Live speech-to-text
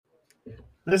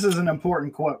This is an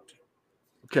important quote.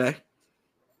 Okay.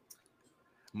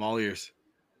 I'm all ears.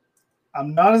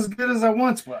 I'm not as good as I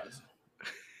once was,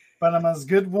 but I'm as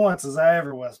good once as I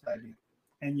ever was, baby.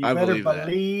 And you I better believe that.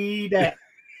 believe that.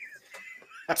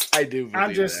 I do believe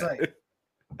I'm just that. saying.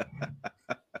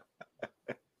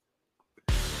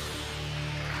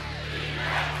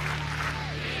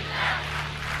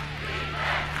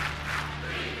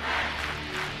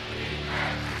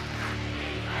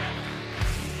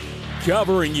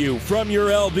 Covering you from your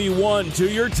LB1 to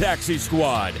your taxi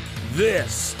squad,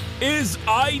 this is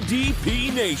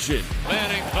IDP Nation.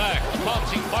 Manning back,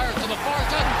 bouncing fire to the far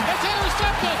side. It's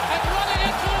intercepted and running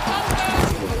into a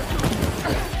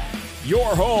touchdown.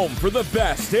 Your home for the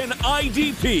best in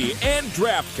IDP and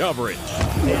draft coverage.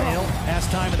 Daniel has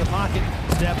time in the pocket,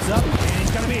 steps up, and he's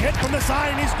going to be hit from the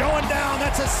side, and he's going down.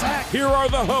 That's a sack. Here are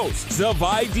the hosts of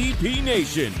IDP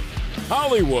Nation,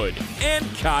 Hollywood and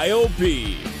Kyle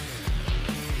B.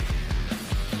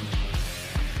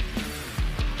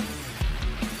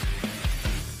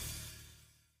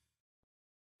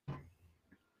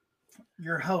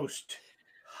 Your host,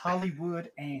 Hollywood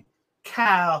and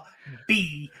Kyle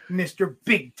B, Mr.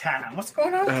 Big Time. What's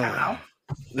going on, Kyle?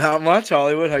 Not much,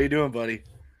 Hollywood. How you doing, buddy?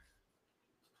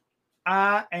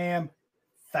 I am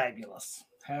fabulous.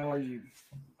 How are you?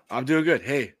 I'm doing good.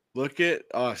 Hey, look at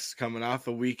us coming off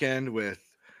a weekend with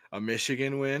a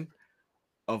Michigan win,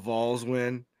 a Vols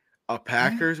win, a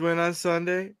Packers win on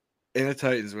Sunday, and a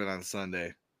Titans win on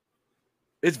Sunday.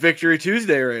 It's Victory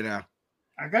Tuesday right now.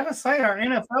 I gotta say, our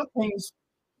NFL teams,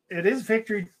 it is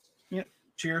victory. Yeah,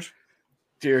 cheers.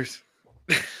 Cheers.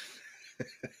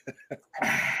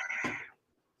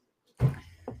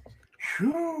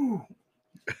 Whew.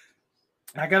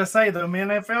 I gotta say, though,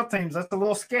 NFL teams, that's a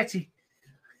little sketchy.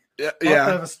 Yeah.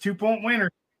 Both of us 2-point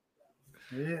winners.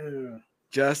 Yeah.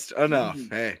 Just enough.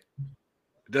 Hey,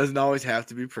 it doesn't always have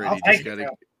to be pretty.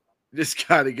 Just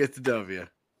gotta get the W.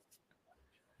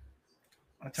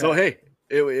 So hey,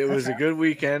 it was a good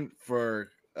weekend for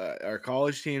our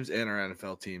college teams and our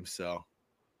NFL teams. So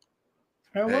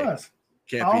it was.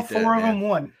 Can't all beat that, four of man. them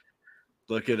won.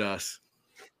 Look at us.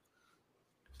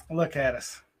 Look at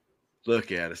us.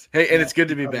 Look at us. Hey, and it's good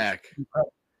to be back.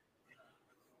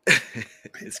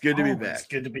 It's good to be back. It's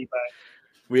good to be back.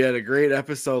 We had a great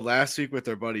episode last week with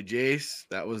our buddy Jace.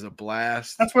 That was a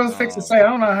blast. That's what I was fixing to say. I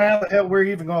don't know how the hell we're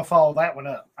even going to follow that one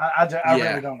up. I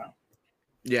really don't know.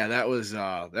 Yeah, that was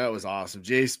awesome.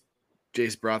 Jace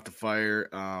brought the fire.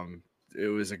 It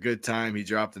was a good time. He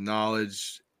dropped the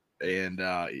knowledge, and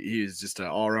he was just an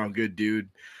all-around good dude.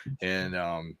 And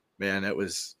man, that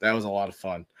was a lot of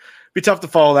fun. Be tough to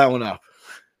follow that one up.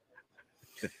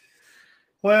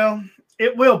 Well,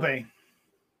 it will be,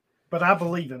 but I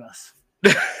believe in us.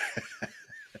 You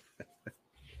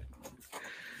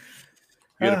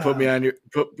gotta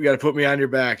put me on your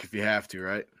back if you have to,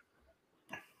 right?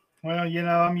 Well,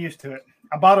 I'm used to it.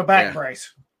 I bought a back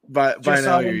brace. By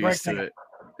now you're used to it.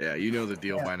 Yeah, you know the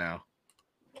deal by now.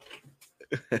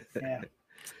 Yeah.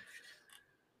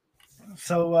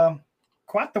 So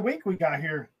quite the week we got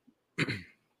here.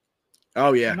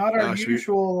 Oh yeah. Not our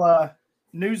usual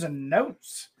news and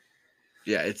notes.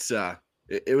 Yeah,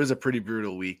 it was a pretty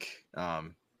brutal week.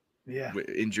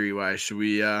 Injury wise. Should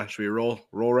we roll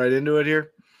right into it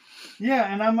here?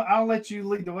 Yeah, and I'll let you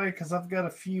lead the way because I've got a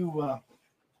few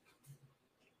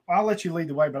I'll let you lead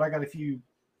the way, but I got a few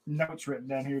notes written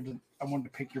down here that I wanted to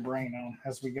pick your brain on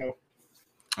as we go.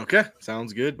 Okay,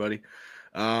 sounds good, buddy.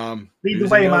 Lead the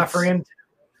way, my friend.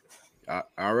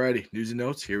 Alrighty, news and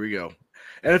notes. Here we go.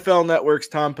 NFL Network's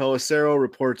Tom Pelissero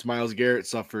reports Myles Garrett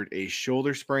suffered a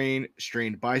shoulder sprain,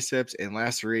 strained biceps, and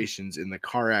lacerations in the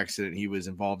car accident he was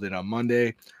involved in on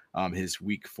Monday. His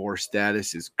Week 4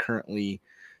 status is currently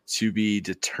to be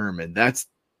determined. That's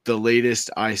the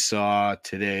latest I saw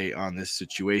today on this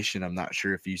situation. I'm not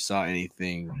sure if you saw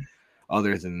anything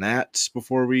other than that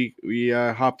before we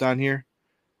hopped on here.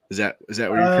 Is that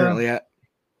where you're currently at?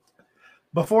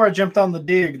 Before I jumped on the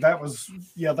dig, that was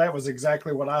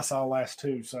exactly what I saw last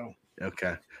too. So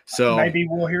okay, so maybe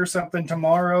we'll hear something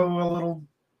tomorrow a little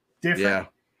different.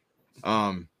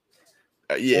 That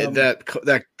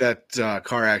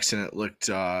car accident looked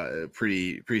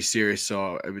pretty serious.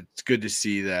 So it's good to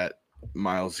see that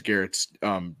Myles Garrett's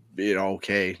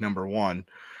okay. Number one,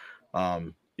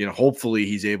 hopefully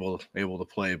he's able to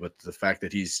play. But the fact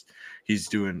that he's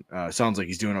doing sounds like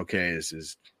he's doing okay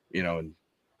is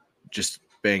just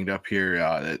banged up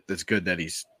here. That's good that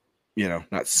he's,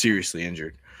 not seriously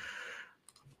injured.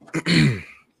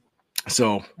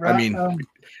 So, right. I mean,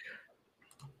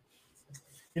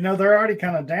 they're already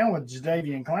kind of down with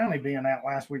Jadeveon Clowney being out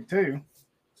last week too.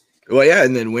 Well, yeah,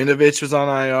 and then Winovich was on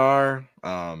IR.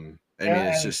 I mean, it's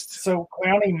and just so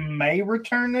Clowney may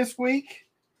return this week.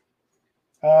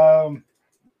 But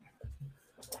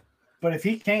if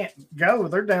he can't go,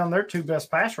 they're down their two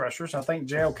best pass rushers. I think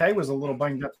JLK was a little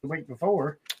banged up the week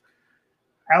before.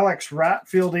 Alex Wright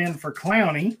filled in for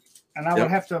Clowney, and I would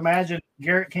have to imagine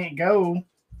Garrett can't go.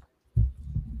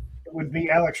 It would be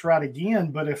Alex Wright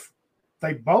again. But if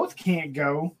they both can't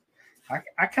go,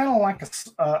 I kind of like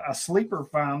a sleeper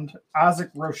find,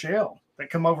 Isaac Rochelle, that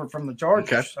come over from the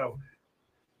Chargers. Okay. So.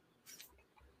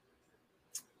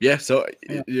 Yeah, so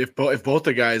if both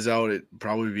the guys out, it'd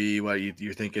probably be what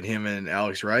you're thinking, him and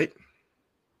Alex Wright.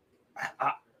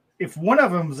 If one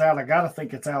of them's out, I got to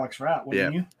think it's Alex Wright,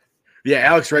 wouldn't you? Yeah,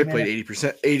 Alex Wright played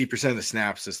 80% of the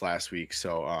snaps this last week,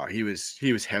 so he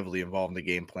was heavily involved in the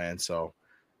game plan. So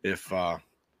if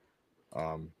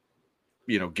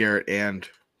Garrett and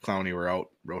Clowney were out,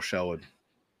 Rochelle would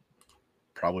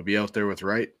probably be out there with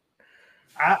Wright.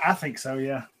 I think so.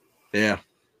 Yeah. Yeah.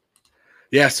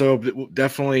 Yeah, so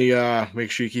definitely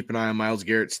make sure you keep an eye on Myles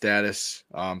Garrett's status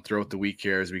throughout the week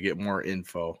here as we get more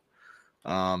info.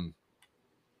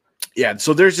 Yeah,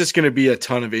 so there's just going to be a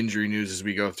ton of injury news as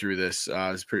we go through this.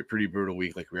 It's a pretty brutal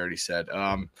week, like we already said.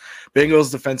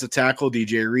 Bengals defensive tackle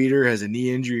DJ Reader has a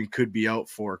knee injury and could be out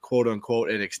for quote-unquote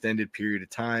an extended period of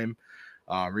time.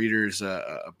 Reader's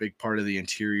a big part of the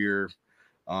interior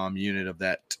unit of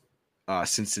that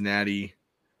Cincinnati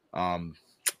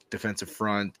defensive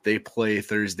front. They play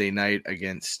Thursday night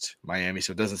against Miami,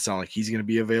 so it doesn't sound like he's going to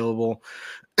be available.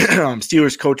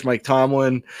 Steelers coach Mike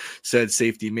Tomlin said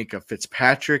safety Minkah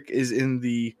Fitzpatrick is in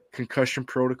the concussion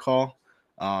protocol.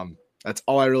 That's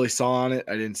all I really saw on it.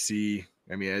 I didn't see.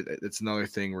 I mean, it's another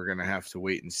thing we're going to have to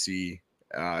wait and see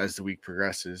as the week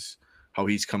progresses how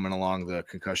he's coming along the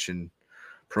concussion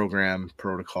program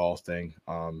protocol thing.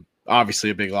 Obviously,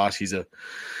 a big loss. He's a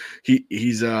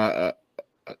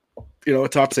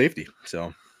top safety.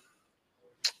 So,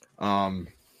 another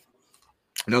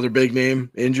big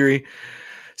name injury.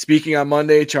 Speaking on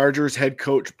Monday, Chargers head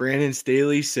coach Brandon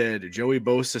Staley said Joey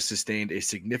Bosa sustained a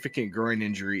significant groin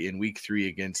injury in week 3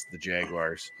 against the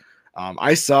Jaguars.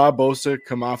 I saw Bosa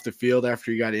come off the field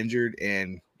after he got injured,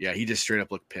 and yeah, he just straight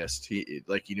up looked pissed. He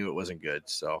knew it wasn't good.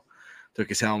 So took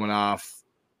his helmet off.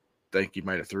 Think he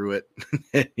might have threw it.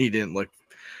 He didn't look.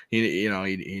 He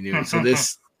knew it. So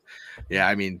this. Yeah,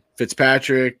 I mean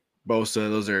Fitzpatrick, Bosa,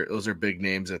 those are big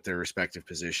names at their respective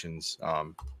positions.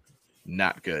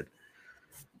 Not good.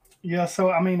 Yeah, so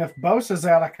I mean, if Bosa's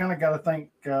out, I kind of got to think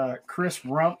Chris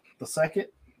Rump II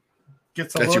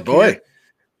gets a That's look your boy.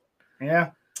 here.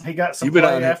 Yeah, he got some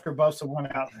play after Bosa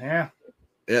went out. Yeah,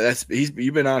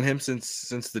 you've been on him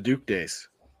since the Duke days.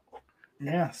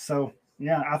 Yeah, so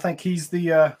yeah, I think he's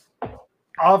the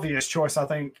obvious choice. I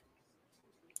think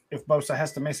if Bosa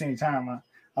has to miss any time,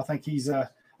 I think he's a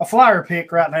flyer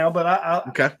pick right now,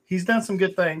 but he's done some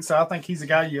good things, so I think he's a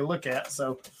guy you look at.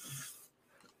 So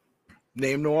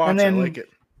name to watch. I like it.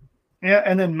 Yeah,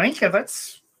 and then Minkah,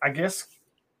 that's I guess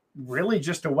really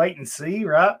just a wait and see,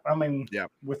 right? I mean,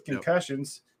 with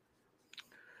concussions,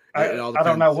 I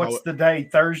don't know what's the day,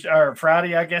 Thursday or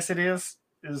Friday. I guess it is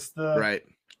the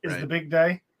big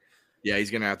day. Yeah,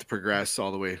 he's gonna have to progress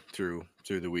all the way through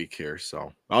the week here.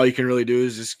 So all you can really do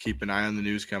is just keep an eye on the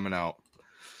news coming out.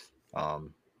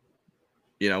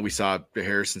 We saw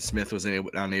Harrison Smith was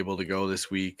unable to go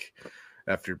this week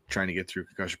after trying to get through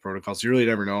concussion protocols. So you really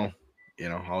never know,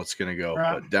 how it's going to go.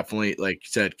 Right. But definitely, like you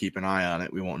said, keep an eye on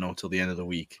it. We won't know until the end of the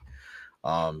week.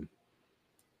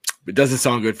 It doesn't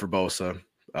sound good for Bosa.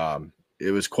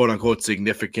 It was quote unquote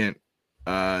significant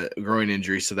groin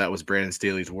injury. So that was Brandon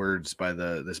Staley's words by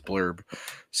this blurb.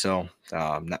 So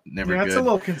never good. It's a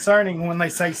little concerning when they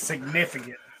say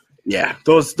significant. Yeah,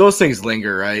 those things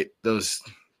linger, right? Those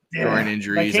groin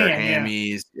injuries or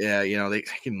hammies. Yeah, they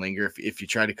can linger if you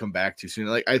try to come back too soon.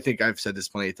 Like I think I've said this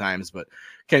plenty of times, but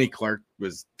Kenny Clark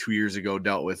was 2 years ago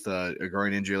dealt with a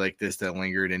groin injury like this that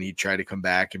lingered, and he tried to come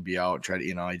back and be out.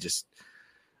 He just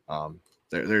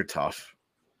they're tough.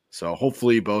 So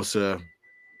hopefully Bosa,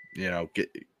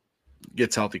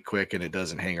 gets healthy quick and it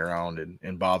doesn't hang around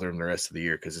and bother him the rest of the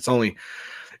year, because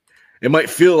it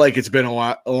might feel like it's been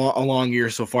a long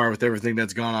year so far with everything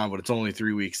that's gone on, but it's only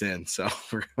 3 weeks in. So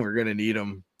we're going to need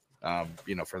them,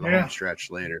 for the home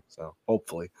stretch later. So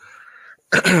hopefully,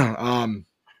 like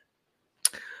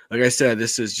I said,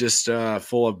 this is just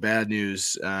full of bad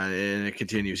news, and it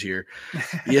continues here.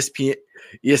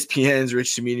 ESPN's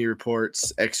Rich Cimini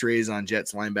reports X-rays on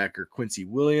Jets linebacker Quincy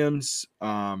Williams,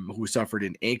 who suffered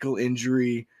an ankle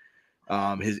injury.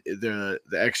 The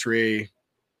X-ray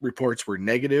reports were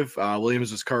negative.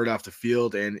 Williams was carted off the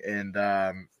field, and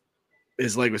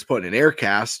his leg was put in an air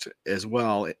cast as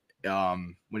well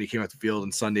when he came out the field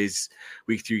in Sunday's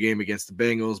Week 3 game against the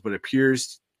Bengals, but it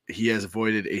appears he has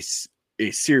avoided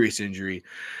a serious injury.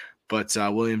 But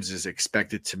Williams is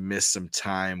expected to miss some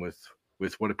time with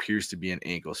what appears to be an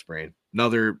ankle sprain.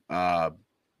 Another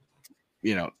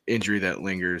injury that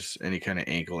lingers, any kind of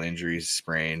ankle injuries,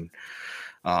 sprain,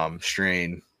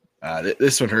 strain.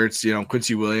 This one hurts.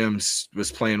 Quincy Williams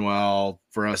was playing well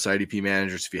for us IDP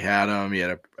managers. If you had him, he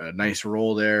had a nice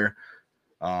role there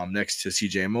next to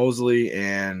CJ Mosley.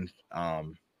 And,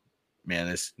 man,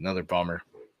 this another bummer.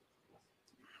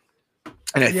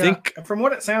 And I think from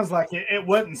what it sounds like, it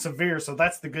wasn't severe. So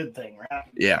that's the good thing, right?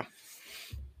 Yeah.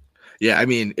 Yeah, I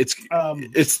mean, it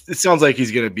sounds like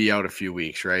he's going to be out a few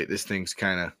weeks, right? This thing's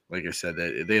kind of, like I said,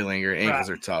 they linger. Ankles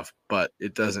are tough, but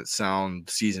it doesn't sound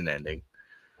season-ending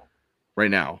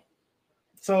right now.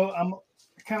 So I'm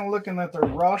kind of looking at their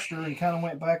roster and kind of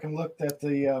went back and looked at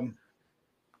the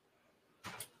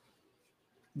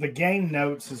game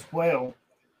notes as well.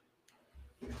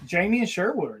 Jamie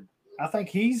Sherwood, I think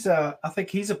he's a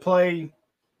play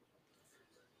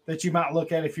that you might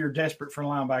look at if you're desperate for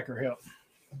linebacker help.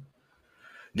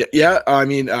 Yeah, I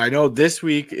mean, I know this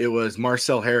week it was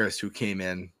Marcel Harris who came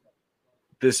in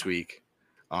this week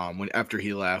after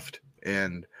he left,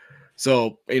 and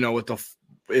so with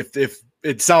if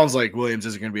it sounds like Williams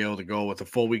isn't going to be able to go with a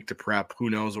full week to prep, who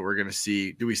knows what we're going to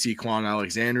see? Do we see Quan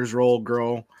Alexander's role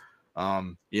grow?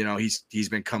 He's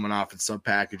been coming off in sub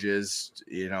packages,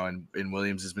 and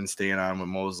Williams has been staying on with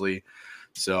Mosley,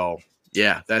 so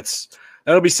yeah,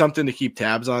 that'll be something to keep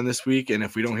tabs on this week. And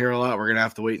if we don't hear a lot, we're going to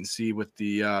have to wait and see what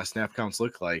the snap counts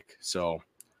look like. So,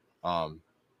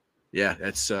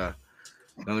 that's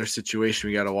another situation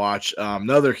we got to watch.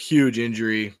 Another huge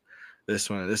injury.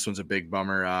 This one's a big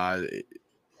bummer.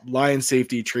 Lion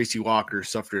safety Tracy Walker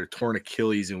suffered a torn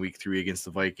Achilles in Week 3 against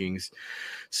the Vikings.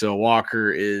 So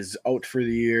Walker is out for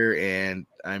the year. And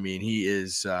I mean, he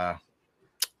is,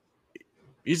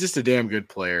 he's just a damn good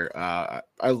player. I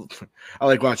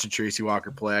like watching Tracy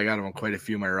Walker play. I got him on quite a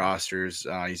few of my rosters.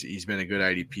 He's been a good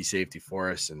IDP safety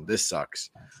for us, and this sucks.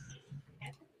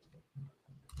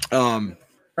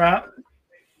 Right.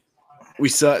 We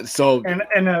saw so and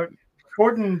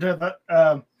according to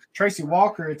the Tracy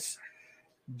Walker, it's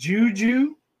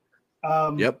Juju.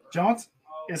 Johnson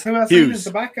is who I see as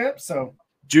the backup. So.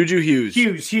 Juju Hughes.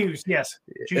 Yes. Hughes, yes.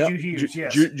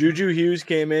 Juju Hughes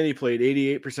came in. He played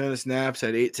 88% of snaps,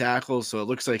 had 8 tackles. So it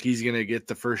looks like he's going to get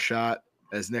the first shot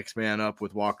as next man up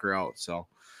with Walker out. So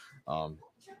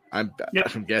I'm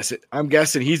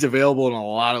guessing he's available in a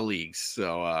lot of leagues.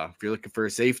 So if you're looking for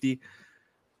a safety,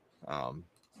 so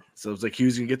it's like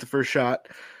Hughes can get the first shot.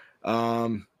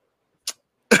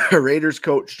 Raiders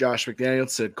coach Josh McDaniels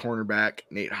said cornerback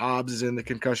Nate Hobbs is in the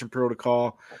concussion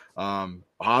protocol.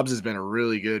 Hobbs has been a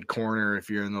really good corner if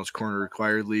you're in those corner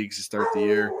required leagues to start the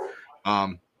year.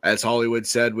 As Hollywood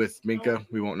said with Minka,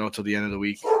 we won't know till the end of the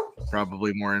week.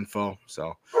 Probably more info.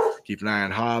 So keep an eye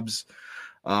on Hobbs.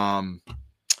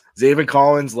 Zaven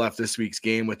Collins left this week's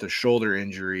game with a shoulder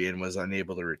injury and was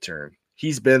unable to return.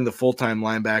 He's been the full-time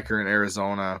linebacker in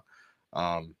Arizona.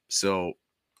 So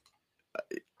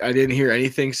I didn't hear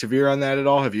anything severe on that at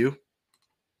all. Have you?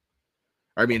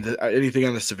 I mean, anything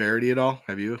on the severity at all?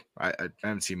 Have you? I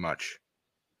haven't seen much.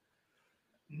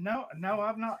 No,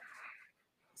 I've not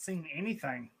seen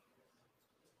anything.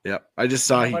 Yep, I just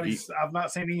saw. I've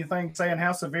not seen anything saying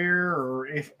how severe or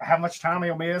how much time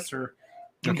he'll miss or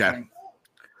anything. Okay.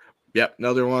 Yep,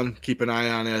 another one. Keep an eye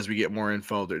on it as we get more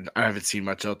info. I haven't seen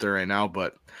much out there right now,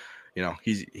 but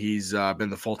he's been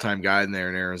the full-time guy in there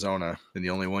in Arizona and the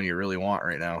only one you really want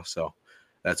right now. So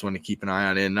that's one to keep an eye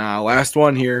on. And last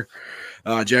one here,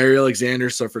 Jair Alexander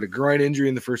suffered a groin injury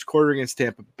in the first quarter against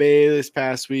Tampa Bay this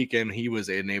past week, and he was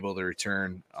unable to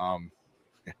return.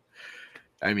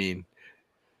 I mean,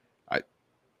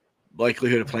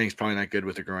 likelihood of playing is probably not good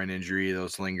with a groin injury.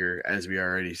 Those linger, as we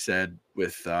already said,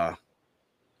 with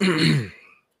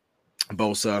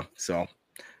Bosa. So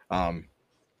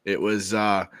it was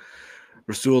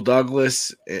Rasul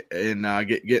Douglas and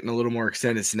getting a little more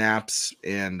extended snaps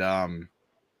and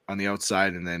on the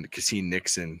outside, and then Cassine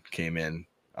Nixon came in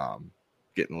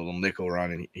getting a little nickel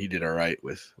run, and he did all right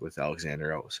with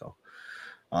Alexander out. So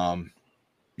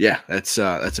that's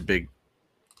a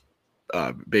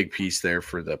big piece there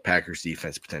for the Packers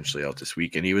defense potentially out this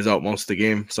week, and he was out most of the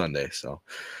game Sunday. So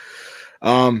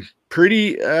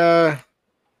pretty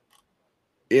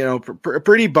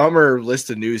pretty bummer list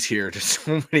of news here. Just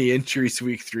so many injuries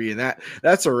week 3, and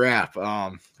that's a wrap.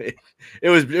 It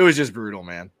was just brutal,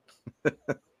 man.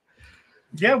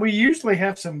 Yeah, we usually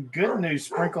have some good news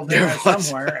sprinkled in there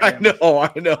somewhere. I know. I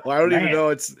don't even know.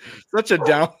 It's such a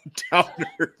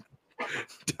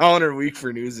downer week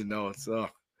for news and notes. So,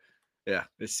 yeah,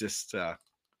 it's just.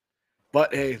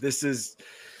 But hey, this.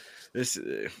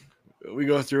 We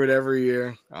go through it every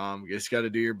year. You just got to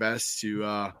do your best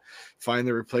to find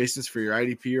the replacements for your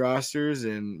IDP rosters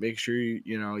and make sure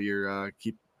you're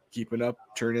keeping up,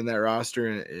 turning that roster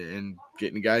and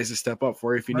getting guys to step up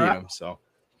for you if you need them. So.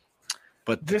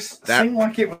 But just seemed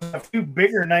like it was a few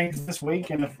bigger names this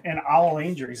week and all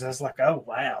injuries. I was like, oh,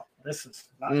 wow, this is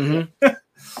not good.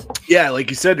 Yeah, like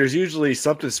you said, there's usually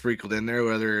something sprinkled in there,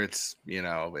 whether it's,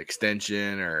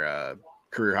 extension or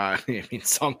career high. I mean,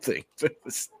 something. But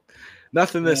it's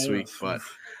nothing this week. But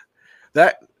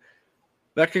that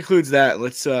concludes that.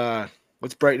 Let's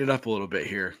brighten it up a little bit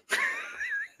here.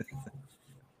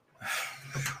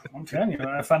 I'm telling you,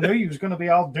 if I knew you was going to be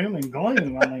all doom and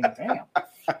gloom, I mean, damn.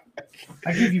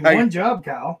 I give you one job,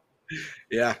 Kyle.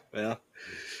 Yeah, well,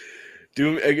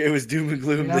 it was doom and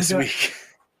gloom this week.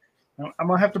 I'm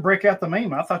gonna have to break out the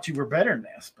meme. I thought you were better than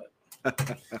this, but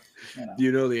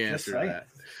you know the answer to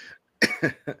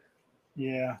that.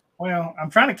 Yeah. Well, I'm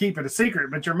trying to keep it a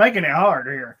secret, but you're making it hard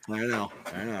here. I know.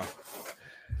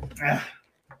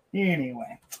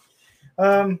 Anyway,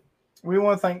 we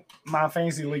want to thank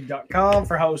myfantasyleague.com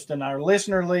for hosting our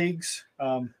listener leagues.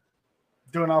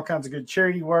 Doing all kinds of good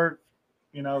charity work.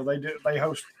 They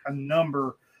host a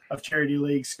number of charity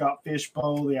leagues, Scott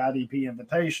Fishbowl, the IDP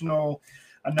Invitational,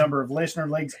 a number of listener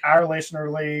leagues, our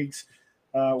listener leagues.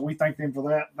 We thank them for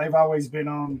that. They've always been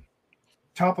on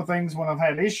top of things when I've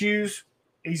had issues,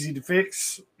 easy to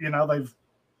fix. They've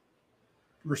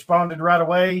responded right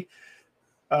away.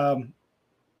 And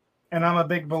I'm a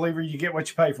big believer you get what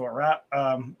you pay for, right?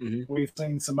 We've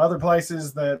seen some other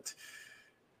places that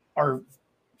are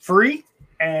free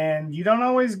and you don't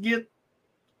always get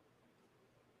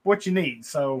what you need.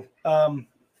 So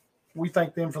we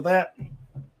thank them for that.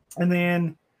 And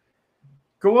then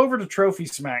go over to Trophy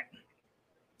Smack.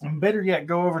 And better yet,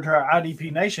 go over to our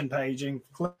IDP Nation page and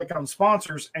click on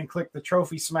sponsors and click the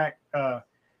Trophy Smack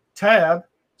tab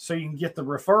so you can get the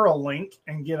referral link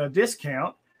and get a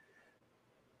discount.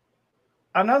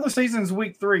 I know the season's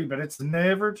week 3, but it's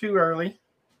never too early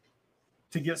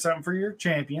to get something for your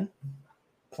champion.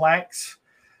 Plaques,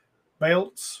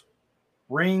 belts,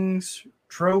 rings,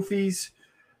 trophies.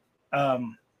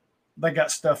 They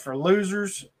got stuff for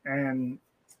losers and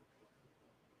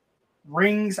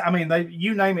rings. I mean,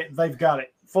 you name it, they've got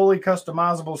it. Fully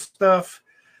customizable stuff.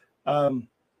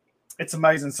 It's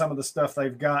amazing some of the stuff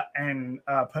they've got and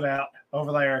put out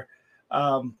over there.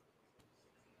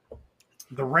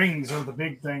 The rings are the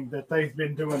big thing that they've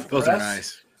been doing for us. Those are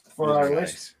nice. For our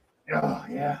list. Oh,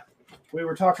 yeah. We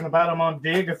were talking about them on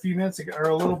Dig a few minutes ago, or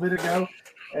a little bit ago.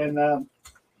 And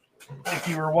if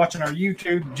you were watching our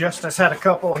YouTube, Justice had a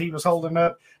couple he was holding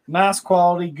up. Nice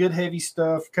quality, good heavy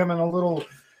stuff. Come in a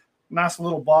nice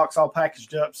little box all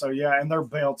packaged up. So, yeah, and their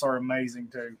belts are amazing,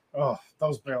 too. Oh,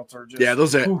 those belts are just. Yeah,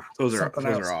 those are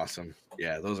awesome.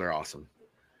 Yeah, those are awesome.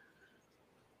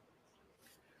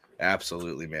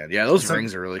 Absolutely, man. Yeah, those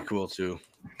rings are really cool too.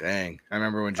 Dang. I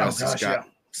remember when Justice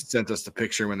sent us the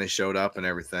picture when they showed up and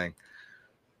everything.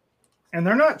 And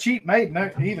they're not cheap made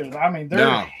either. I mean,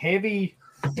 they're heavy,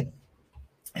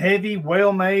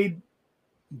 well-made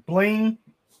bling.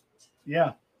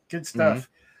 Yeah, good stuff.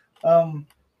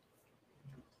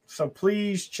 So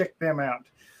please check them out.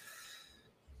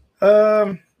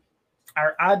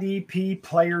 Our IDP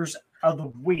players of the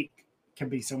week. Can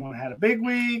be someone had a big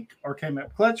week or came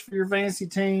up clutch for your fantasy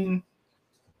team.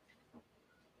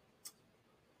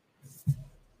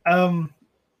 For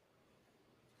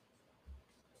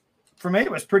me,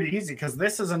 it was pretty easy because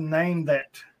this is a name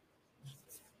that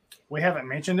we haven't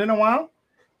mentioned in a while.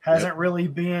 Hasn't really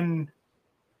been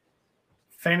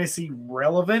fantasy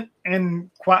relevant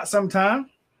in quite some time.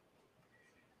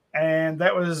 And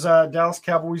that was Dallas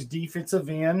Cowboys defensive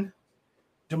end,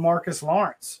 DeMarcus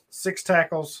Lawrence. 6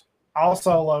 tackles, all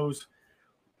solos,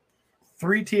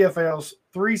 3 TFLs,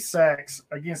 3 sacks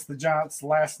against the Giants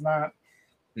last night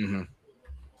in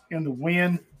the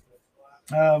win.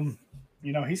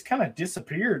 He's kind of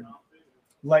disappeared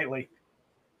lately.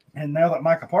 And now that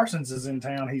Micah Parsons is in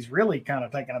town, he's really kind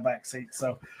of taking a back seat.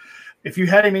 So if you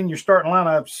had him in your starting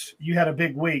lineups, you had a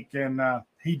big week, and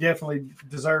he definitely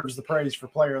deserves the praise for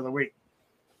player of the week.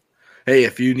 Hey,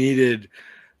 if you needed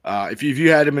if you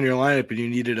had him in your lineup and you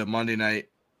needed a Monday night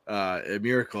a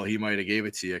miracle, he might have gave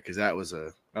it to you because that was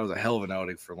a hell of an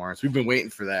outing for Lawrence. We've been waiting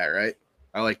for that, right?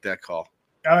 I like that call.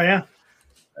 Oh yeah,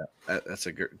 that's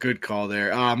a good call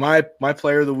there. My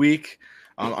player of the week,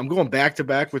 I'm going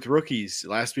back-to-back with rookies.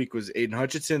 Last week was Aiden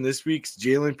Hutchinson. This week's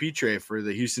Jalen Petre for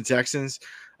the Houston Texans.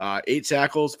 8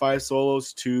 tackles, 5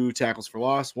 solos, 2 tackles for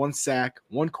loss, 1 sack,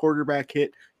 1 quarterback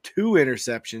hit, 2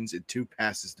 interceptions, and 2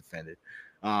 passes defended.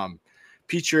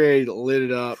 Petre lit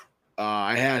it up.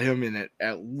 I had him in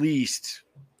at least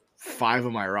 5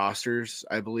 of my rosters,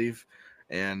 I believe.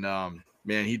 And,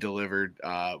 man, he delivered.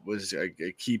 Was a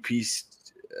key piece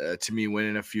to me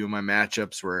winning a few of my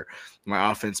matchups where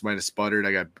my offense might have sputtered.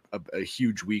 I got a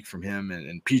huge week from him,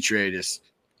 and Petre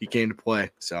he came to play.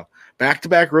 So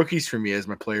back-to-back rookies for me as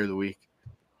my player of the week.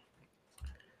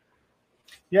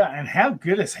 Yeah, and how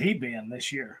good has he been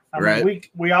this year? I Right. mean,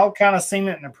 we all kind of seen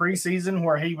it in the preseason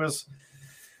where he was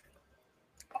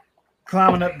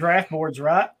climbing up draft boards,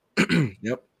 right?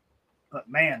 Yep. But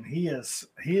man, he is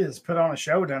put on a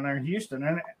show down there in Houston,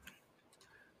 and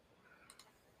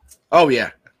Oh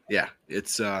yeah.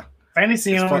 It's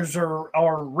fantasy It's owners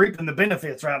are reaping the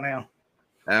benefits right now.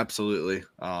 absolutely.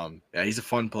 Yeah, he's a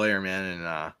fun player, man, and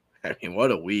I mean,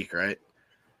 what a week, right?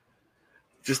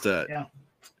 Just a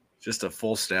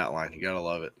full stat line. You gotta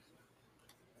love it.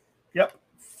 Yep,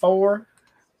 faux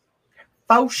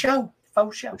show.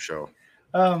 For sure.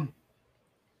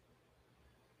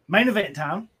 Main event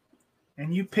time,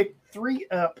 and you pick 3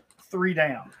 up, 3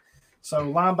 down. So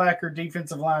linebacker,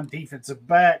 defensive line, defensive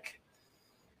back.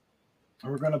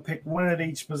 We're going to pick 1 at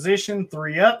each position,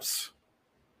 3 ups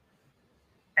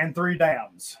and 3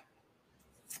 downs.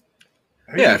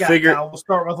 Who Yeah, you got, I figured Kyle? We'll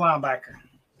start with linebacker.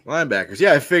 linebackers.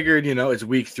 Yeah, I figured, it's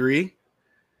week 3.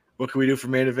 What can we do for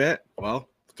main event? Well,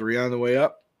 3 on the way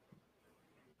up,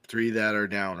 3 that are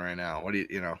down right now. What do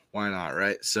why not,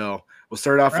 right? So we'll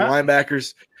start off with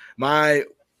linebackers. My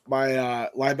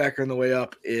linebacker on the way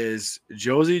up is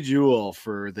Josie Jewell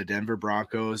for the Denver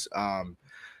Broncos.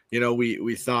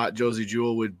 We thought Josie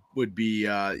Jewell would be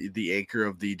the anchor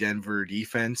of the Denver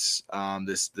defense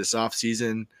this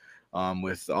offseason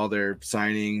with all their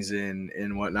signings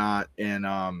and whatnot.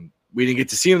 And we didn't get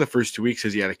to see him the first 2 weeks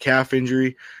because he had a calf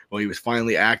injury. Well, he was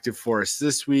finally active for us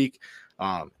this week.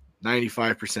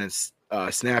 95%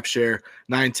 snap share,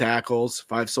 9 tackles,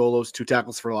 5 solos, 2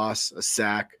 tackles for loss, a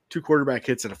sack, 2 quarterback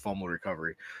hits, and a fumble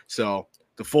recovery. So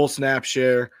the full snap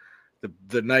share,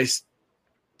 the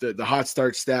hot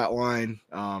start stat line.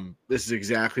 This is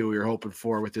exactly what we were hoping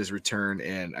for with his return,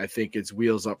 and I think it's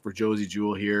wheels up for Josie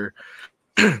Jewell here.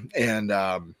 And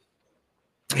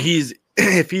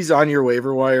if he's on your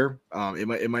waiver wire,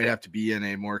 it might have to be in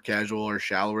a more casual or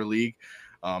shallower league.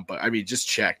 But I mean, just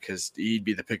check because he'd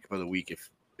be the pickup of the week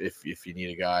if you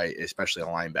need a guy, especially a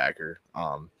linebacker.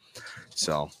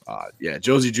 Yeah,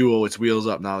 Josie Jewell, it's wheels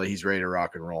up now that he's ready to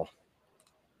rock and roll.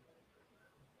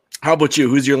 How about you?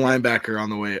 Who's your linebacker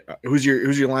on the way? Who's your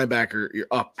linebacker? Your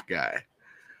up guy.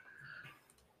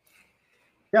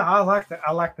 Yeah, I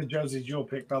like the Josie Jewell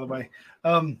pick, by the way.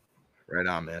 Right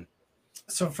on, man.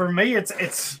 So for me,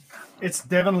 it's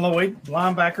Devin Lloyd,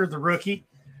 linebacker, the rookie,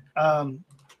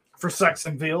 for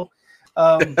Saxonville.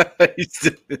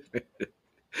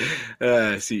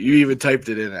 See, you even typed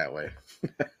it in that way.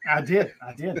 I did.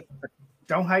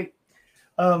 Don't hate.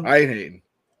 I ain't hating.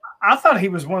 I thought he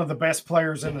was one of the best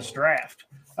players in this draft.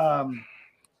 Yeah.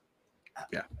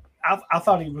 I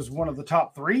thought he was one of the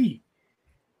top 3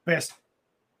 best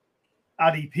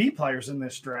IDP players in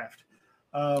this draft.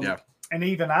 Yeah. And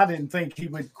even I didn't think he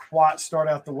would quite start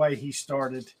out the way he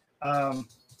started. Man,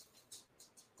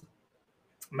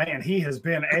 he has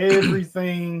been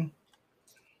everything.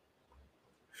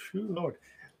 Lord,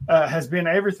 has been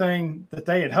everything that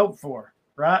they had hoped for,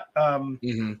 right?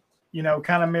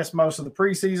 Kind of missed most of the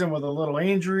preseason with a little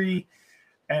injury.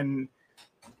 And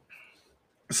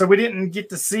so we didn't get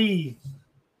to see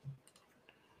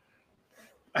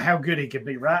how good he could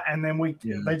be, right? And then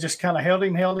they just kind of held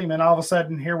him, and all of a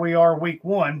sudden here we are week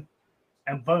 1,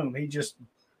 and boom, he just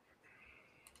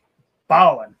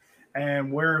balling.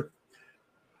 And we're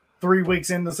 3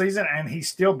 weeks into the season, and he's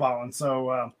still balling.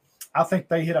 So I think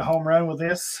they hit a home run with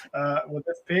this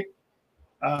pick.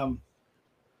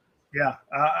 Yeah,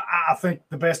 I think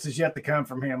the best is yet to come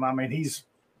from him. I mean, he's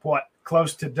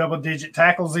close to double-digit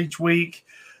tackles each week.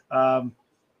 I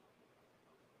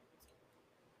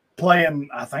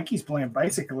think he's playing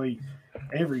basically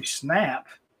every snap.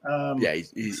 Yeah,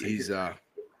 he's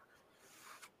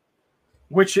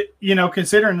which,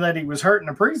 considering that he was hurt in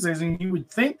the preseason, you would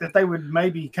think that they would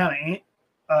maybe kind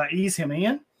of ease him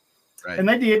in. Right. And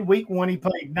they did. Week 1, he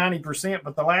played 90%,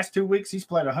 but the last 2 weeks, he's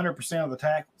played 100% of the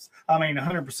tackles.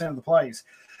 100% of the plays.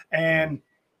 And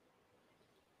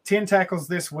 10 tackles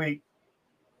this week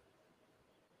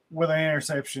with an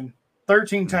interception,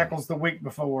 13 tackles the week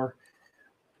before.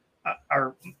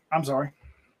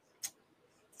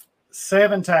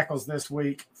 7 tackles this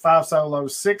week, 5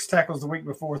 solos, 6 tackles the week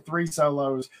before, 3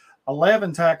 solos,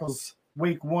 11 tackles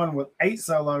week 1 with 8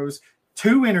 solos,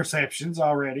 2 interceptions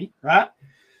already, right?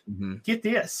 Mm-hmm. Get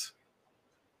this.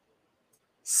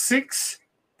 6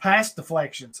 pass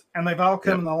deflections, and they've all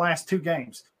come in the last 2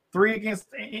 games. 3 against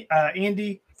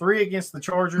Indy, 3 against the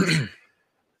Chargers.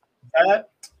 That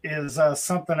is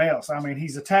something else. I mean,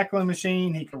 he's a tackling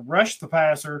machine. He can rush the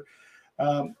passer.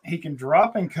 He can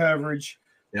drop in coverage.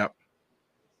 Yep.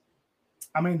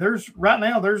 I mean, there's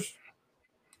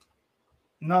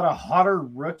not a hotter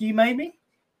rookie, maybe,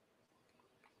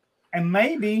 and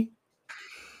maybe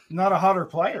not a hotter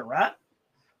player, right?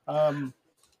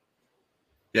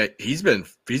 Yeah, he's been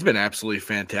absolutely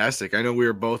fantastic. I know we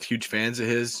were both huge fans of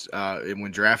his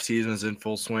when draft season was in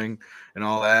full swing and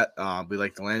all that. We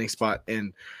like the landing spot,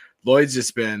 and Lloyd's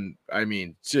just been, I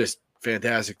mean, just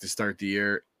fantastic to start the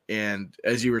year. And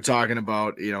as you were talking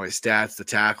about, his stats, the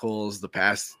tackles, the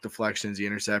pass deflections, the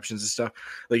interceptions and stuff,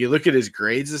 like you look at his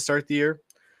grades to start the year.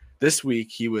 This week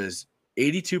he was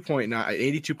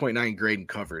 82.9 grade in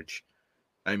coverage.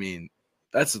 I mean,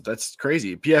 that's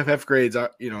crazy. PFF grades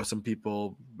are, some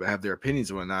people have their opinions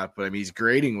and whatnot, but I mean, he's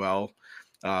grading well.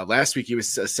 Last week he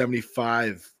was a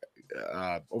 75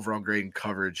 overall grade in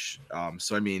coverage.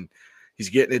 So I mean, he's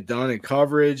getting it done in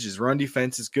coverage. His run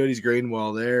defense is good. He's grading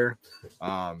well there.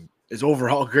 His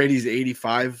overall grade, he's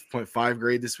 85.5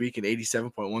 grade this week and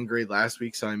 87.1 grade last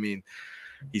week. So I mean,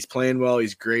 he's playing well.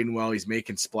 He's grading well. He's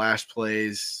making splash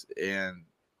plays, and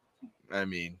I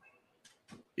mean,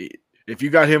 if you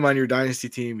got him on your dynasty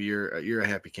team, you're a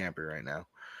happy camper right now.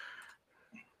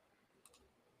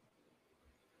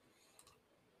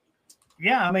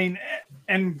 Yeah, I mean,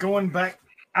 and going back,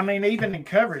 I mean, even in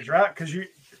coverage, right? Because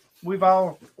we've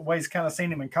always kind of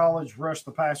seen him in college rush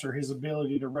the passer, his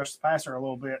ability to rush the passer a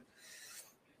little bit,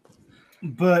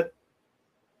 but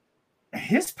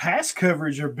his pass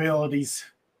coverage abilities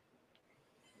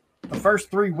the first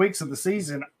 3 weeks of the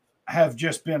season have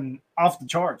just been off the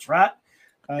charts, right?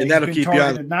 And that'll keep you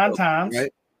on 9 times,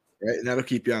 right? And that'll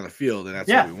keep you on the field, and that's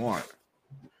what we want.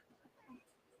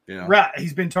 Right.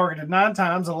 He's been targeted 9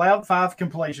 times, allowed 5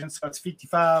 completions, so it's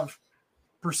 55%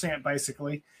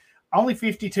 basically, only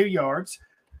 52 yards.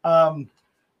 And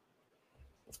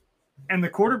the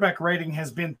quarterback rating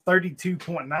has been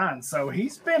 32.9. So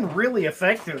he's been really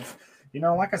effective.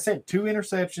 Like I said, 2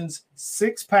 interceptions,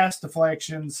 6 pass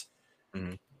deflections.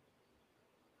 Mm-hmm.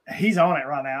 He's on it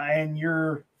right now. And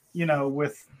you're,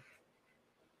 with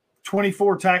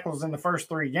 24 tackles in the first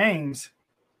 3 games,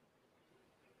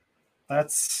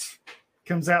 that's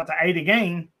comes out to 8 a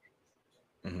game.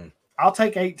 Mm-hmm. I'll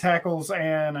take 8 tackles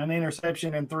and an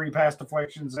interception and 3 pass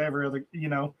deflections every other,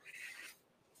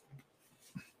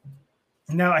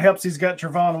 Now it helps he's got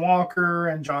Trevon Walker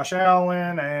and Josh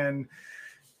Allen and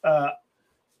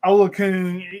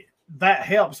Olakun. That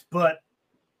helps, but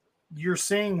you're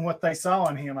seeing what they saw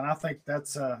in him, and I think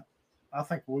that's the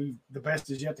best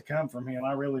is yet to come from him.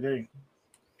 I really do.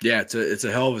 Yeah, it's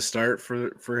a hell of a start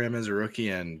for him as a rookie,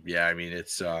 and yeah, I mean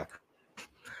it's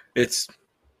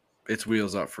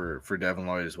wheels up for Devin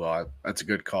Lloyd as well. That's a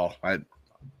good call.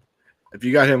 If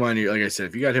you got him on your, like I said,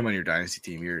 if you got him on your dynasty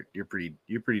team, you're pretty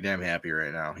damn happy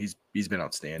right now. He's been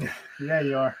outstanding. Yeah,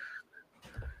 you are.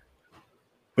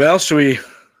 Well, should we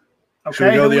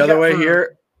go the other way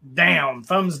here? Down,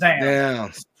 thumbs down.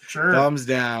 Down. Sure. Thumbs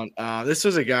down. This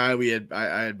was a guy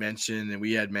I had mentioned, and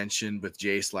we had mentioned with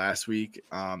Jace last week.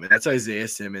 And that's Isaiah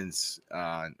Simmons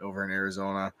over in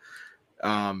Arizona.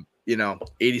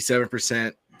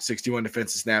 87%, 61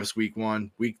 defensive snaps week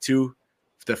 1. Week 2,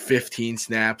 the 15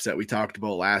 snaps that we talked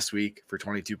about last week for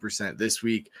 22%. This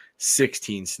week,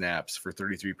 16 snaps for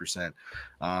 33%.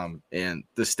 And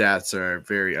the stats are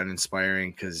very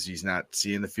uninspiring because he's not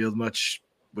seeing the field much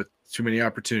with too many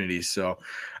opportunities. So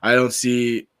I don't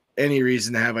see any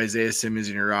reason to have Isaiah Simmons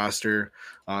in your roster.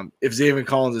 If Zaven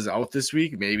Collins is out this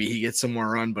week, maybe he gets some more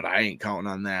run, but I ain't counting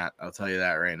on that. I'll tell you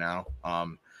that right now.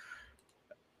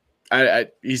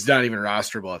 He's not even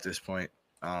rosterable at this point.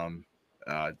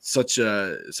 Such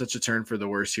a turn for the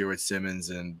worse here with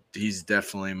Simmons, and he's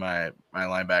definitely my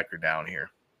linebacker down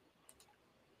here.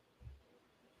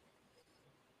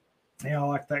 Yeah, I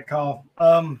like that call.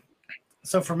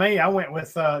 So for me, I went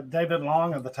with David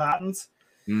Long of the Titans.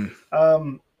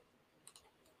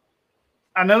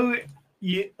 I know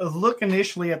you look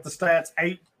initially at the stats: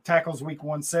 8 tackles week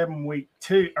 1, 7 week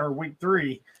 2 or week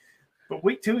 3, but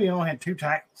week 2 he only had 2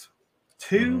 tackles.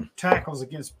 2 tackles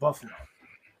against Buffalo.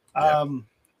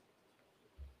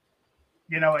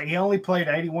 He only played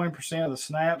 81% of the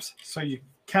snaps, so you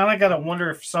kind of got to wonder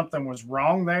if something was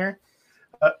wrong there.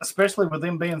 especially with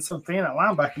them being so thin at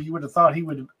linebacker. You would have thought he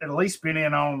would have at least been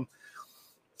in on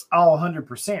all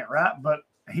 100%, right? But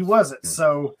he wasn't.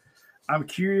 So I'm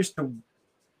curious to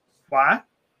why.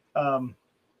 And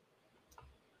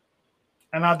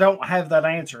I don't have that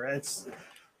answer.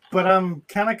 But I'm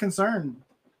kind of concerned.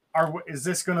 Is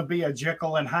this going to be a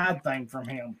Jekyll and Hyde thing from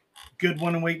him? Good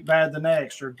one week, bad the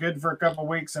next, or good for a couple of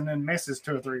weeks and then misses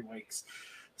 2 or 3 weeks.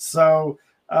 So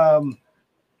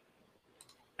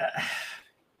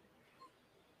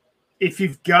if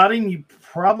you've got him, you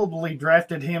probably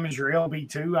drafted him as your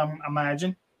LB2, I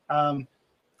imagine.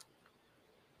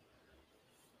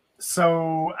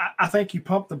 So I think you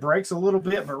pump the brakes a little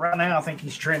bit, but right now I think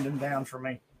he's trending down for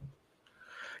me.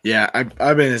 Yeah,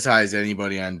 I've been as high as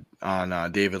anybody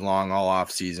on David Long all off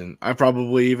season. I'm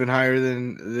probably even higher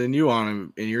than you on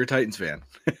him, and you're a Titans fan.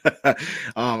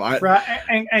 Right,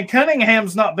 and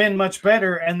Cunningham's not been much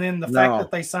better, and then the fact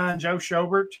that they signed Joe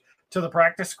Schobert to the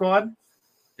practice squad.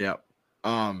 Yeah,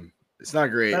 it's not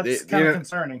great. That's kind of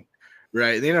concerning.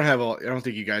 Right, they don't have I don't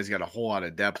think you guys got a whole lot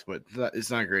of depth, but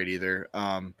it's not great either.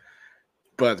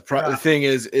 But the thing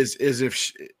is if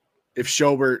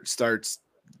Schobert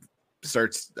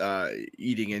starts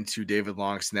eating into David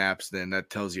Long snaps, then that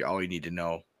tells you all you need to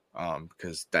know,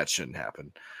 because that shouldn't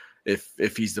happen.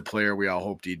 If he's the player we all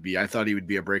hoped he'd be. I thought he would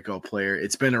be a breakout player.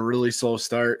 It's been a really slow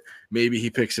start. Maybe he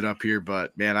picks it up here,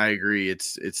 but man, I agree.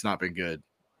 It's not been good.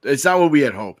 It's not what we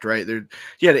had hoped, right?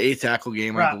 He had an 8 tackle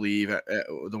game, I believe, at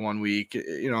the 1 week.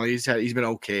 He's been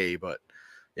okay, but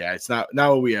yeah, it's not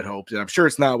what we had hoped, and I'm sure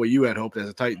it's not what you had hoped as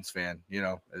a Titans fan,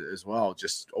 as well.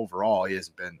 Just overall, he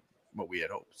hasn't been what we had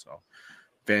hoped. So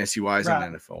fantasy wise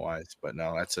and NFL wise, but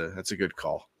no, that's a good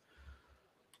call.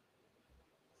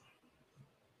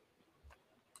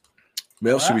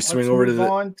 Mel, should we swing over to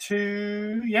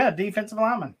defensive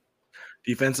lineman?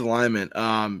 Defensive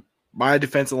lineman. My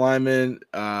defensive lineman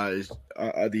is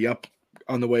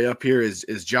on the way up here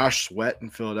is Josh Sweat in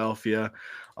Philadelphia.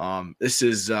 This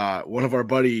is one of our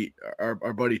buddy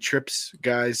Tripp's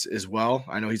guys as well.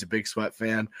 I know he's a big Sweat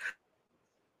fan.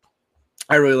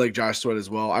 I really like Josh Sweat as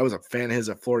well. I was a fan of his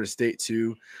at Florida State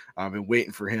too. I've been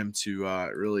waiting for him to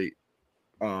really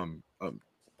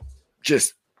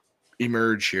just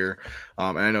emerge here.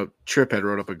 And I know Tripp had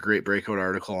wrote up a great breakout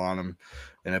article on him,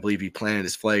 and I believe he planted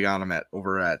his flag on him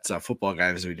over at Football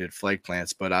Guys. We did flag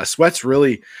plants, but Sweat's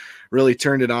really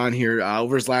turned it on here.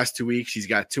 Over his last 2 weeks, he's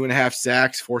got 2.5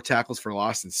 sacks, 4 tackles for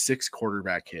loss, and 6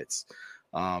 quarterback hits.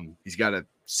 He's got a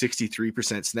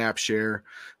 63% snap share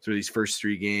through these first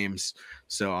 3 games.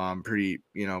 So pretty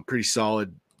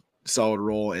solid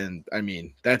role. And I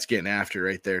mean, that's getting after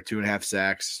right there. 2.5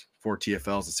 sacks, 4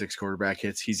 TFLs, and 6 quarterback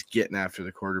hits. He's getting after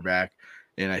the quarterback,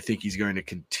 and I think he's going to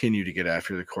continue to get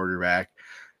after the quarterback.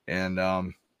 And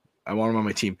I want him on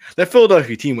my team. That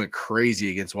Philadelphia team went crazy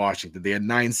against Washington. They had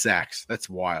 9 sacks. That's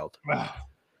wild. Wow.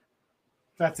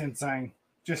 That's insane.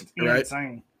 Just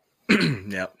insane.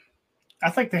 Yep. I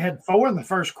think they had 4 in the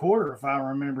first quarter, if I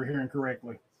remember hearing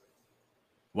correctly.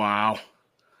 Wow.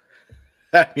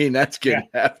 I mean, that's getting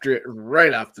after it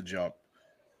right off the jump.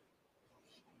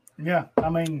 Yeah, I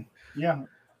mean,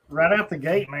 right out the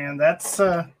gate, man. That's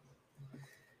that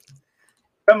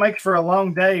makes for a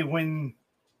long day when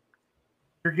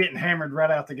you're getting hammered right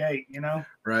out the gate,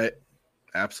 Right.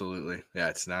 Absolutely. Yeah,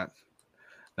 it's not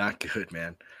good,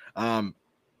 man.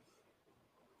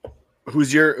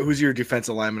 Who's your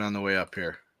defensive lineman on the way up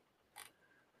here?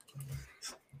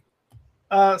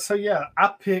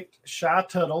 I picked Shy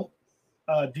Tuttle,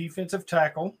 defensive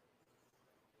tackle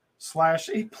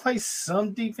 / he plays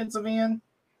some defensive end,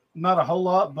 not a whole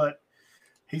lot, but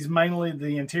he's mainly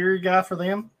the interior guy for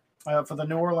them, for the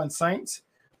New Orleans Saints.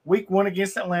 Week 1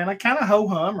 against Atlanta, kind of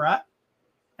ho-hum, right?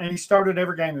 And he started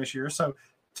every game this year, so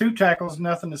 2 tackles,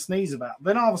 nothing to sneeze about.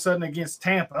 Then all of a sudden against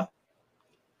Tampa,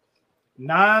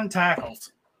 9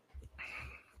 tackles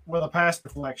with a pass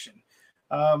deflection.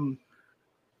 Then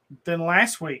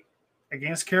last week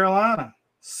against Carolina,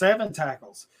 7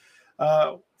 tackles,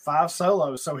 5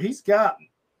 solos. So he's got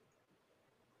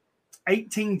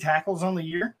 18 tackles on the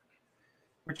year,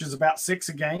 which is about 6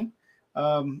 a game.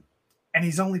 And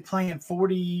he's only playing I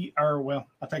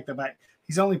take that back.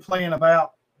 He's only playing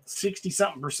about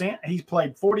 60-something%. He's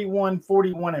played 41,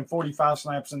 41, and 45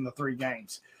 snaps in the 3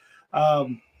 games. I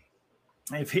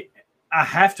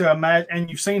have to imagine, and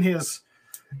you've seen his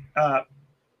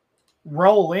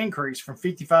role increase from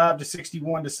 55 to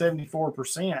 61 to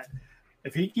 74%.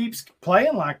 If he keeps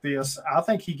playing like this, I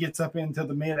think he gets up into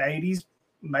the mid-80s,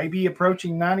 maybe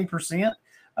approaching 90%.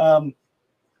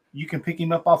 You can pick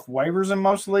him up off waivers in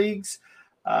most leagues.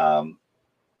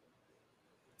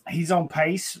 He's on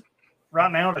pace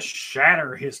right now to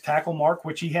shatter his tackle mark,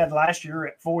 which he had last year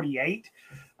at 48.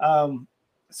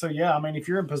 So, yeah, I mean, if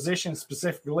you're in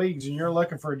position-specific leagues and you're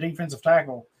looking for a defensive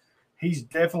tackle, he's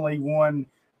definitely one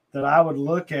that I would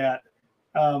look at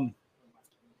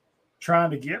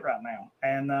trying to get right now.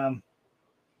 And,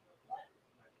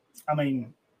 I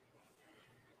mean,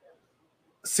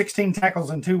 16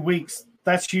 tackles in 2 weeks,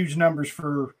 that's huge numbers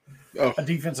for a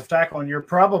defensive tackle, and you're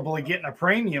probably getting a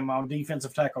premium on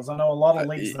defensive tackles. I know a lot of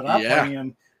leagues that I play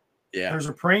in, there's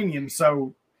a premium.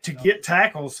 So to get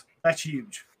tackles, that's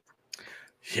huge.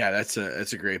 Yeah, that's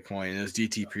a great point. Those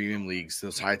DT premium leagues,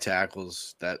 those high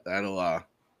tackles, that'll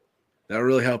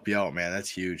really help you out, man. That's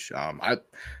huge.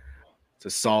 It's a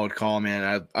solid call,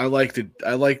 man. I like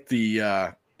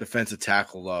the defensive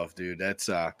tackle love, dude. That's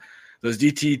those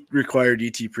required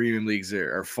DT premium leagues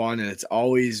are fun, and it's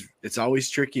always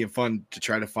tricky and fun to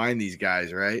try to find these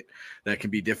guys, right? That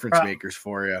can be difference makers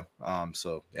for you.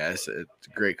 So yeah, it's a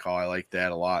great call. I like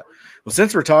that a lot. Well,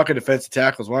 since we're talking defensive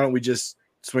tackles, why don't we just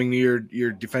swing to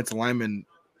your defensive lineman?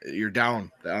 You're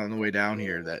down on the way down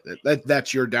here.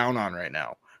 That's your down on right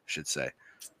now, I should say.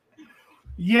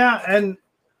 Yeah, and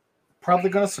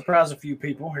probably going to surprise a few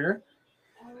people here,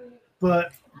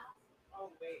 but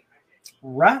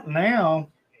right now,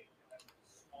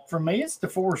 for me, it's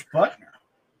DeForest Buckner.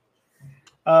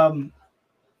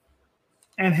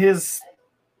 And his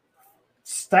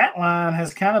stat line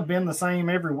has kind of been the same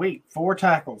every week. 4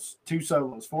 tackles, 2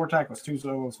 solos, 4 tackles, 2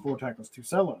 solos, 4 tackles, 2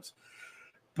 solos.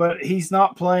 But he's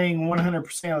not playing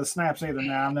 100% of the snaps either.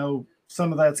 Now, I know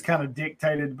some of that's kind of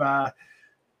dictated by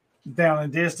down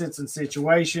and distance and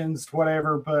situations,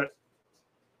 whatever, but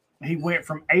he went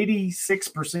from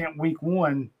 86% week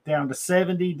 1 down to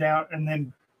 70 down, and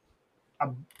then a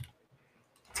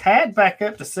tad back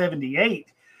up to 78.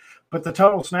 But the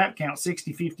total snap count,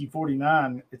 60, 50,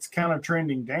 49, it's kind of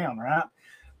trending down, right?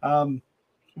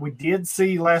 We did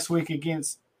see last week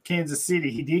against Kansas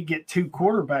City, he did get 2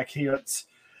 quarterback hits,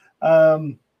 but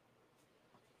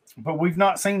we've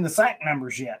not seen the sack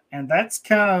numbers yet. And that's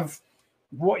kind of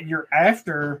what you're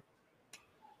after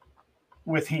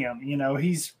with him. You know,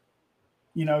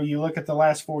 you look at the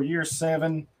last 4 years,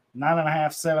 7, 9.5,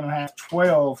 7.5,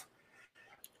 12.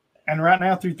 And right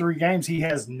now through 3 games, he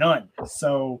has none.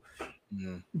 So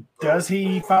does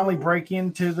he finally break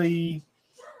into the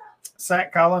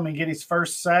sack column and get his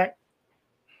first sack?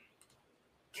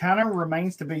 Kind of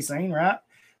remains to be seen, right?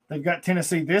 They've got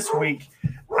Tennessee this week.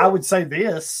 I would say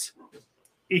this.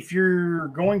 If you're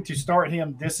going to start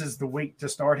him, this is the week to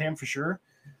start him for sure.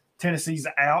 Tennessee's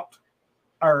out,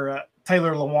 or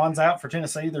Taylor Lewan's out for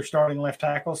Tennessee. They're starting left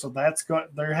tackle, so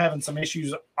they're having some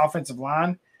issues offensive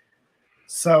line.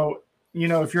 So,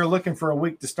 if you're looking for a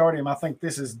week to start him, I think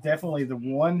this is definitely the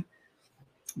one.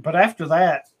 But after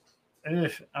that,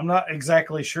 I'm not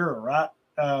exactly sure, right?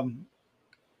 I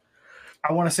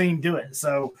want to see him do it.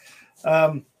 So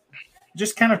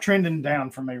just kind of trending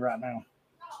down for me right now.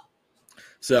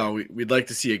 So we'd like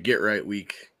to see a get right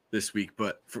week this week,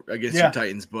 but against your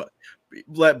Titans, but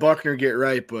let Buckner get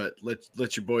right, but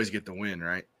let your boys get the win,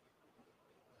 right?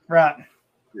 Right.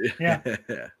 Yeah.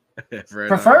 Right,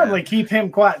 preferably keep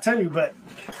him quiet too, but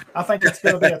I think it's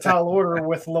going to be a tall order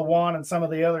with Lewan and some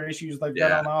of the other issues they've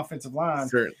got on the offensive line.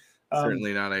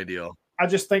 Certainly not ideal. I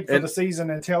just think for the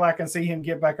season, until I can see him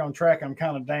get back on track, I'm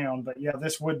kind of down. But yeah,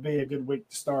 this would be a good week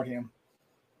to start him.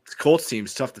 This Colts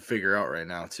team's tough to figure out right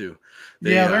now too.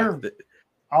 They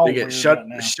get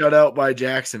shut out by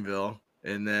Jacksonville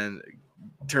and then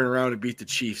turn around and beat the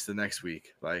Chiefs the next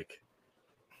week. Right.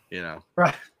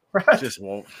 Just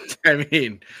won't. I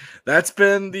mean, that's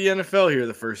been the NFL here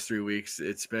the first 3 weeks.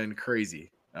 It's been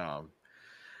crazy.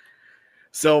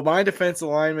 So my defensive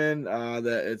lineman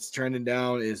that it's trending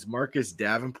down is Marcus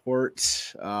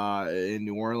Davenport in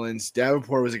New Orleans.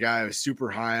 Davenport was a guy I was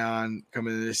super high on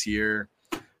coming into this year.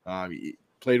 He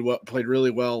played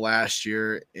really well last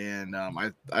year, and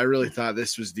I really thought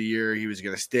this was the year he was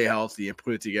going to stay healthy and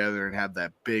put it together and have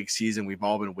that big season we've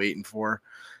all been waiting for.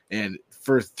 And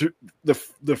for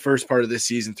the first part of this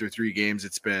season through 3 games,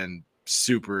 it's been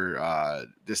super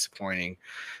disappointing.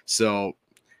 So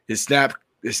his snap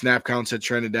counts had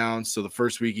trended down. So the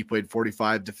first week he played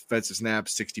 45 defensive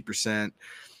snaps, 60%.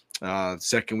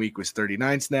 Second week was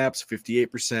 39 snaps,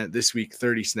 58%. This week,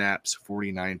 30 snaps,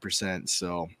 49%.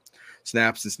 So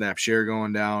snaps and snap share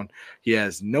going down. He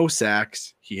has no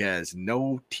sacks. He has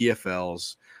no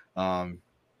TFLs,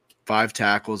 5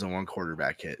 tackles and 1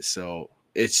 quarterback hit. So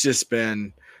it's just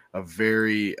been a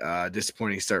very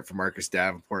disappointing start for Marcus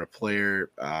Davenport, a player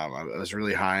I was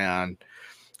really high on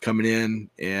coming in.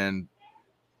 And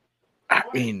I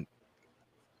mean,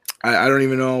 I don't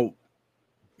even know.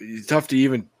 It's tough to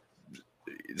even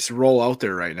just roll out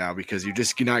there right now because you're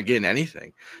not getting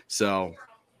anything. So,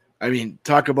 I mean,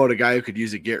 talk about a guy who could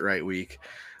use a get right week.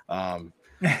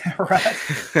 Right.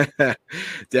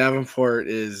 Davenport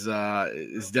is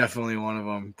definitely one of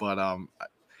them, but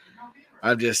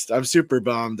I'm super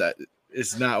bummed that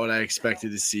it's not what I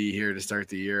expected to see here to start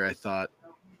the year. I thought,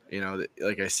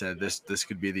 like I said, this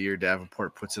could be the year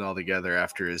Davenport puts it all together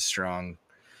after his strong,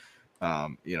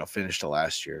 finish to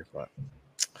last year, but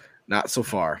not so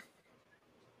far.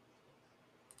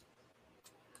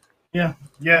 Yeah,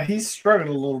 he's struggled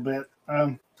a little bit.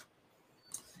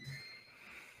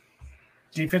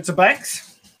 Defensive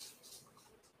backs.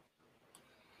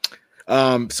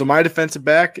 So my defensive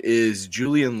back is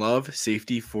Julian Love,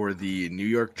 safety for the New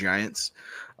York Giants.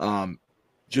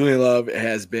 Julian Love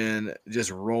has been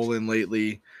just rolling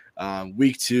lately.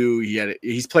 Week 2,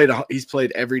 he's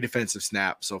played every defensive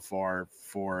snap so far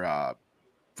for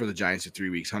the Giants for 3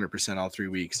 weeks, 100% all 3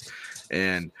 weeks.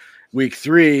 And week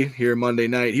 3 here Monday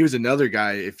night, he was another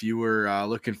guy. If you were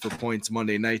looking for points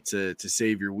Monday night to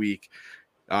save your week,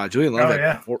 Julian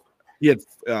Love he had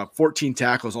 14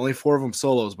 tackles, only 4 of them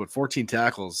solos, but 14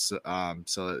 tackles.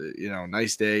 So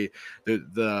nice day.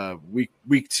 The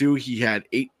week 2, he had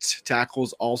 8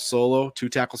 tackles, all solo, 2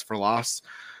 tackles for loss,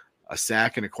 a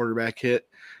sack, and a quarterback hit.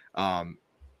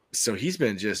 So he's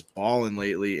been just balling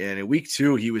lately. And in week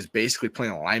 2, he was basically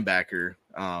playing a linebacker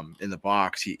in the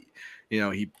box. He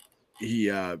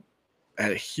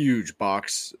had a huge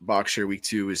box share week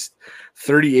 2. Is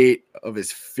 38 of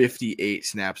his 58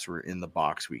 snaps were in the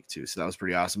box week 2. So that was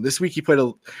pretty awesome. This week he played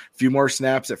a few more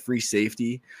snaps at free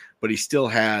safety, but he still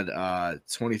had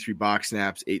 23 box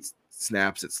snaps, 8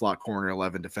 snaps at slot corner,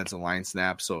 11 defensive line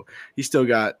snaps. So he still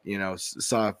got,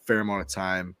 saw a fair amount of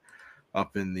time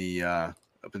up in the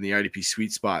IDP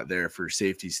sweet spot there for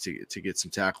safeties to get some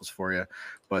tackles for you.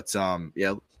 But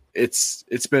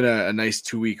it's been a nice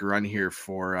 2-week run here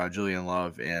for Julian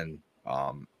Love, and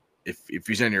if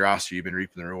he's on your roster, you've been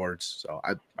reaping the rewards. So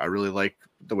I really like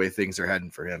the way things are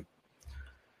heading for him.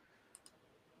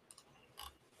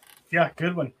 Yeah,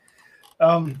 good one.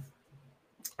 I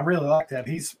really like that.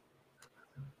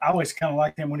 I always kind of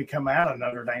liked him when he come out of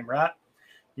Notre Dame, right?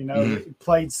 He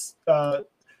played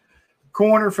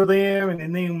corner for them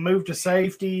and then moved to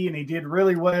safety, and he did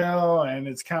really well. And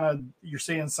it's kind of, you're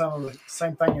seeing some of the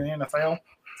same thing in the NFL.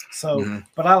 So,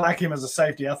 but I like him as a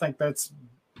safety. I think that's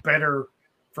better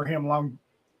for him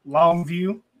long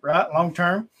view, right? Long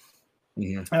term.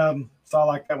 So I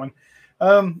like that one.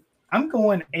 I'm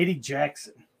going Eddie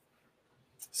Jackson.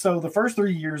 So the first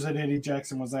 3 years that Eddie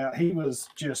Jackson was out, he was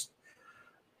just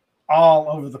all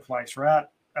over the place, right?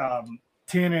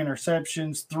 10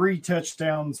 interceptions, 3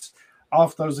 touchdowns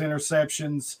off those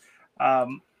interceptions,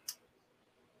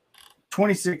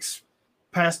 26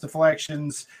 pass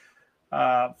deflections,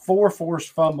 4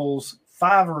 forced fumbles,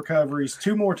 5 recoveries,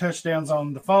 2 more touchdowns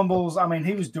on the fumbles. I mean,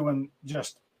 he was doing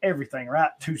just everything,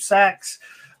 right? 2 sacks.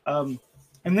 And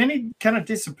then he kind of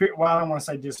disappeared. Well, I don't want to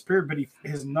say disappeared, but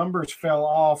his numbers fell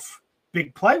off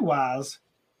big play-wise.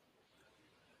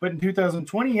 But in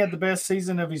 2020, he had the best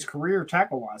season of his career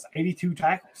tackle-wise, 82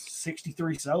 tackles,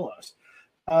 63 solos.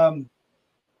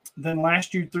 Then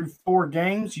last year through 4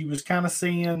 games, you was kind of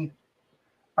seeing,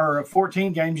 or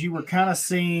 14 games, you were kind of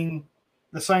seeing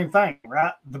the same thing,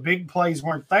 right? The big plays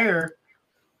weren't there,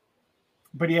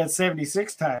 but he had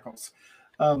 76 tackles.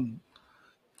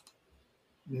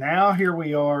 Now here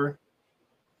we are.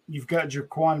 You've got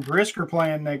Jaquan Brisker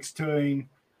playing next to him,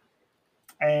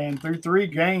 and through 3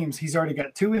 games, he's already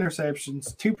got 2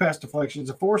 interceptions, 2 pass deflections,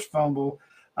 a forced fumble,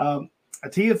 a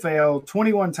TFL,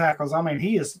 21 tackles. I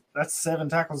mean, that's 7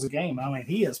 tackles a game. I mean,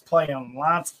 he is playing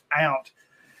lights out.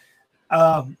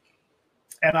 And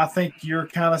I think you're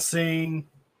kind of seeing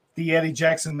the Eddie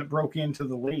Jackson that broke into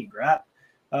the league, right?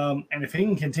 And if he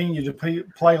can continue to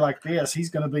play like this, he's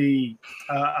going to be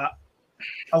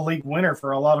a league winner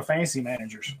for a lot of fantasy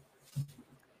managers.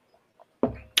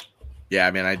 Yeah,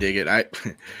 I mean, I dig it.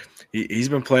 He's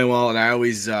been playing well, and I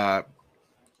always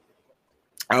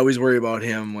worry about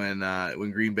him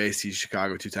when Green Bay sees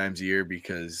Chicago 2 times a year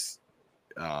because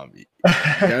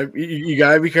you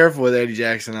gotta be careful with Eddie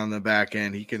Jackson on the back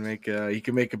end. He can make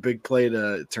a big play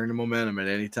to turn the momentum at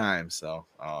any time. So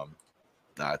I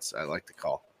like the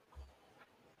call.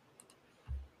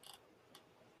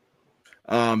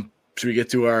 Should we get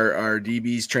to our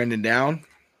DBs trending down?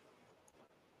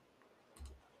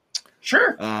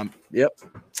 Sure. Yep.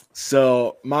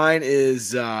 So mine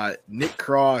is Nick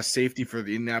Cross, safety for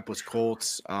the Indianapolis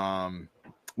Colts.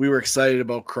 We were excited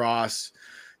about Cross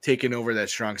taking over that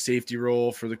strong safety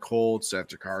role for the Colts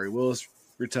after Kari Willis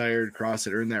retired. Cross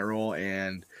had earned that role,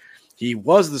 and he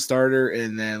was the starter.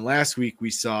 And then last week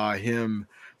we saw him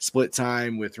split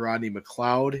time with Rodney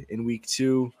McLeod in week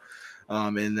 2.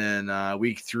 And then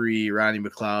week 3, Rodney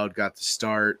McLeod got the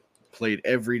start, played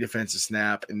every defensive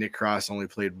snap, and Nick Cross only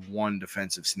played 1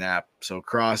 defensive snap. So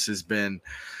Cross has been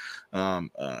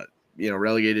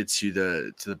relegated to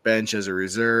the bench as a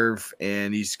reserve,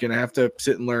 and he's going to have to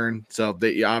sit and learn. So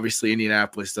obviously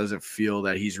Indianapolis doesn't feel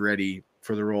that he's ready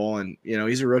for the role, and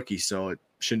he's a rookie, so it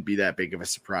shouldn't be that big of a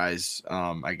surprise,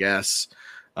 I guess.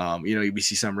 We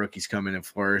see some rookies come in and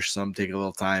flourish, some take a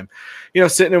little time.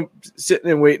 Sitting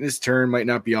and waiting his turn might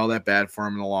not be all that bad for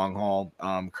him in the long haul.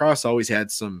 Cross always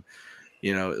had some,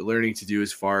 learning to do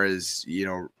as far as,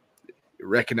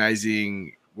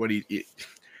 recognizing what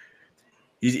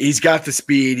he's got the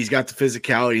speed, he's got the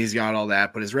physicality, he's got all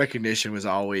that, but his recognition was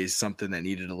always something that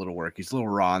needed a little work. He's a little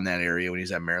raw in that area when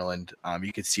he's at Maryland.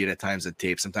 You could see it at times on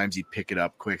tape. Sometimes he'd pick it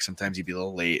up quick, sometimes he'd be a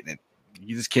little late, and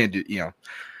you just can't do,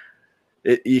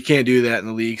 you can't do that in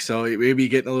the league. So maybe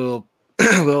getting a little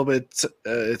bit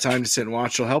time to sit and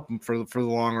watch will help him for the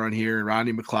long run here. And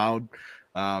Rodney McLeod,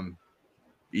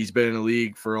 he's been in the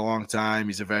league for a long time.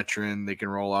 He's a veteran. They can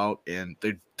roll out, and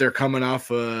they're coming off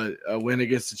a win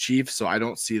against the Chiefs, so I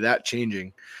don't see that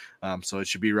changing. So it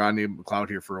should be Rodney McLeod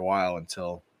here for a while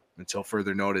until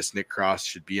further notice. Nick Cross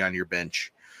should be on your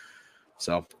bench.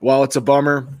 So while it's a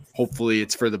bummer, hopefully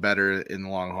it's for the better in the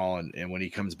long haul, and when he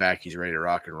comes back, he's ready to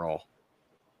rock and roll.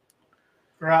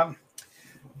 Right.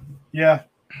 Yeah.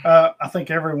 I think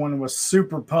everyone was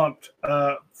super pumped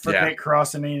for Nick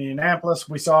Cross in Indianapolis.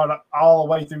 We saw it all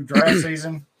the way through draft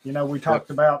season. We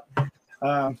talked about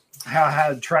how I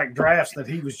had track drafts that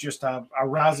he was just a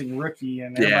rising rookie,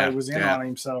 and everybody was in on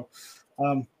him. So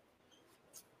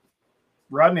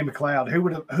Rodney McLeod,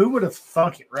 who would have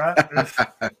thunk it, right?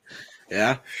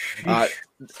 Yeah.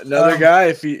 Another guy,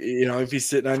 if he's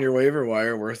sitting on your waiver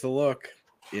wire, worth a look.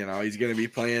 He's going to be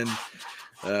playing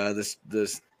this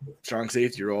strong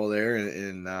safety role there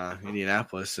in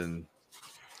Indianapolis, and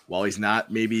while he's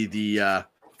not maybe the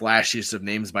flashiest of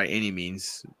names by any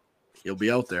means, he'll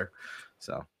be out there.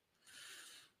 So,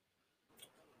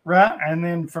 right, and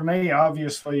then for me,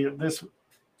 obviously, this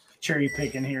cherry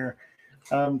picking here,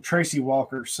 Tracy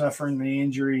Walker suffering the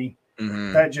injury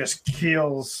that just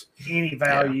kills any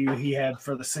value he had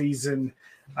for the season.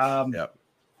 I'm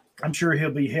sure he'll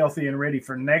be healthy and ready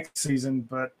for next season,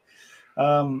 but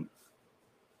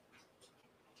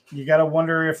you got to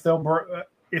wonder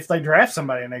if they draft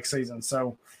somebody next season.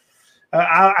 So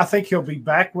I think he'll be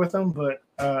back with them, but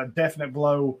definite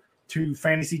blow to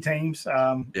fantasy teams.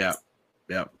 All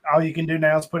you can do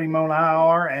now is put him on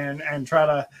IR and try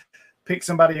to pick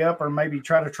somebody up, or maybe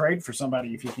try to trade for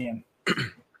somebody if you can.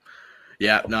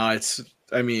 It's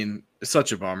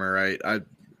such a bummer, right?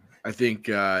 I think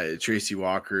Tracy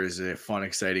Walker is a fun,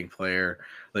 exciting player.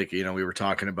 Like, we were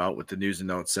talking about with the news and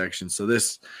notes section. So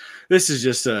this is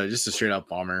just a straight up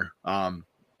bummer. Like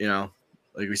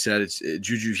we said, it's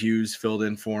Juju Hughes filled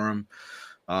in for him.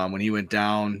 When he went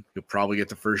down, he'll probably get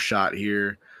the first shot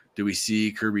here. Do we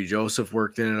see Kirby Joseph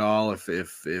worked in at all?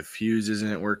 If Hughes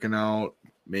isn't working out,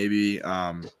 maybe.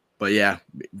 But yeah,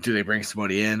 do they bring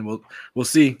somebody in? We'll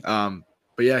see.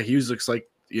 But yeah, Hughes looks like,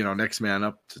 next man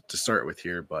up to start with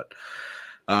here. But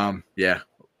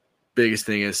biggest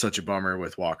thing is such a bummer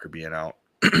with Walker being out.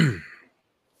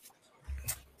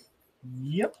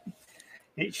 Yep,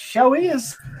 it sure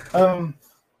is.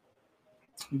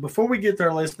 Before we get to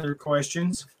our listener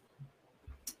questions,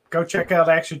 go check out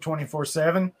Action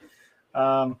 24/7,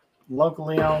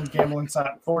 locally owned gambling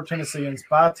site for Tennesseans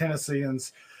by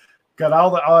Tennesseans. Got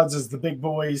all the odds as the big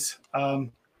boys,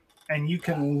 and you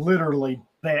can literally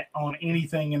bet on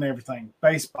anything and everything: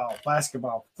 baseball,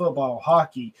 basketball, football,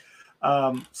 hockey,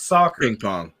 soccer,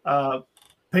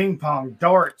 ping pong,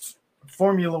 darts,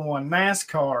 Formula One,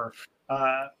 NASCAR.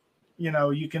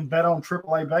 You can bet on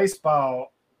AAA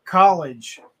baseball,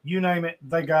 college, you name it,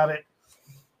 they got it.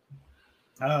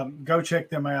 Go check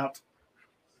them out.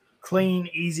 Clean,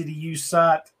 easy to use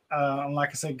site. And like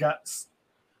I said, got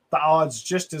the odds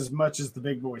just as much as the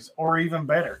big boys, or even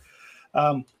better.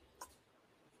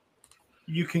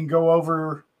 You can go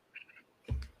over,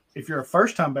 if you're a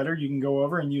first-time bettor, you can go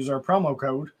over and use our promo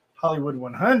code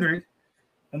Hollywood100,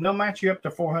 and they'll match you up to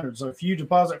 $400. So if you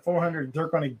deposit $400, they're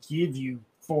going to give you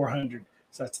 $400.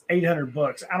 So that's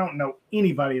 $800. I don't know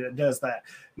anybody that does that,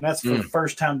 and that's for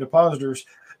first-time depositors.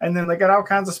 And then they got all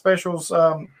kinds of specials.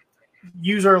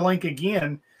 Use our link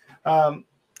again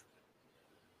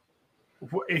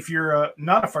if you're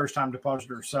not a first-time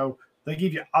depositor. So they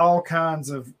give you all kinds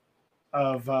of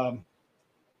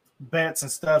bets and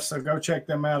stuff. So go check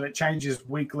them out. It changes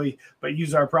weekly, but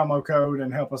use our promo code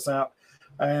and help us out.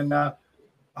 and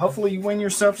hopefully you win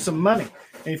yourself some money.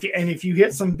 If you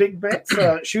hit some big bets,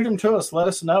 shoot them to us. Let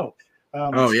us know.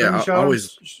 Yeah,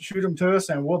 always shoot them to us,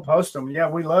 and we'll post them. Yeah,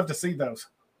 we love to see those.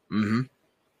 Mm-hmm.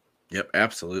 Yep,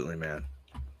 absolutely, man.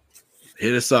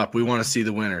 Hit us up. We want to see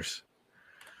the winners.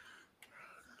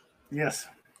 Yes.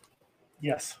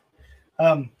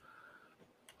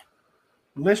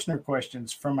 Listener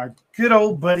questions from our good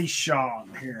old buddy Sean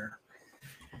here.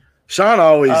 Sean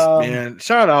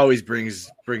always brings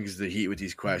the heat with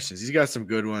these questions. He's got some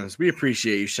good ones. We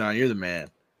appreciate you, Sean. You're the man.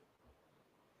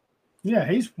 Yeah,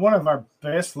 he's one of our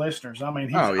best listeners. I mean,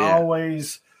 he's yeah.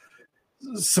 always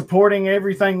supporting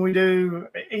everything we do,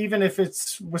 even if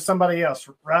it's with somebody else,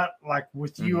 right? Like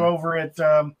with you over at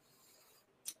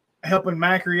helping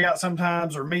Macri out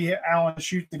sometimes, or me, Alan,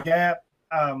 shoot the gap.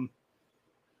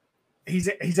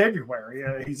 He's everywhere.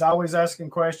 Yeah, he's always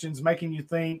asking questions, making you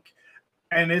think,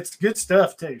 and it's good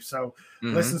stuff too. So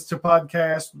listens to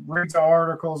podcasts, reads our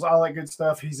articles, all that good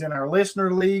stuff. He's in our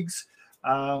listener leagues.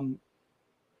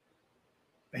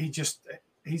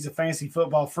 He's a fantasy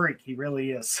football freak. He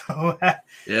really is. So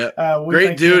yeah,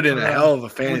 great dude and a hell of a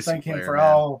fantasy we thank him player, for man.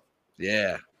 all.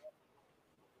 Yeah.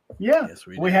 Yes,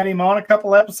 we had him on a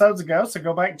couple episodes ago, so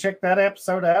go back and check that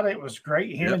episode out. It was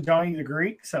great. Him and Johnny the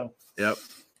Greek. So yep,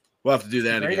 we'll have to do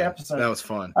that great again. Episode. That was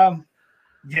fun.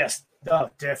 Yes,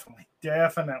 definitely.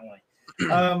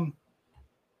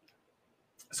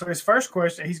 So his first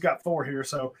question, he's got 4 here.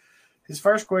 So his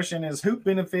first question is, who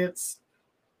benefits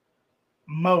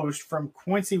most from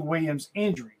Quincy Williams'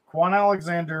 injury? Quan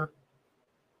Alexander,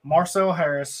 Marcel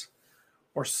Harris,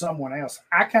 or someone else?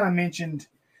 I kind of mentioned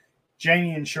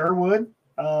Jamie and Sherwood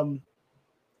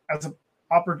as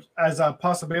a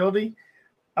possibility,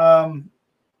 but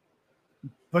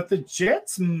the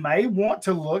Jets may want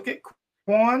to look at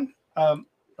Quan.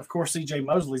 Of course, C.J.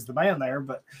 Mosley's the man there,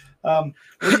 but what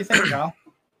do you think, Kyle?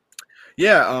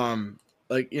 Yeah,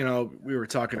 we were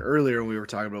talking earlier when we were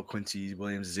talking about Quincy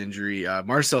Williams' injury.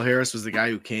 Marcel Harris was the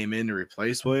guy who came in to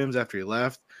replace Williams after he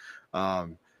left.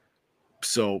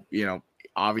 So,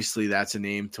 obviously that's a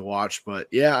name to watch. But,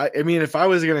 yeah, I mean, if I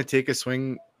was going to take a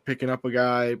swing picking up a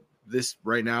guy this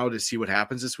right now to see what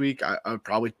happens this week, I'd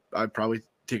probably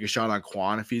take a shot on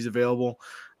Quan if he's available.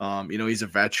 He's a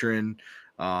veteran.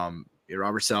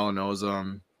 Robert Saleh knows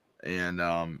him. And,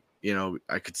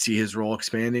 I could see his role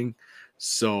expanding.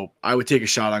 So I would take a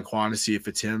shot on Quan to see if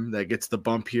it's him that gets the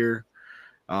bump here,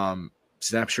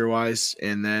 snap share wise,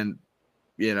 and then,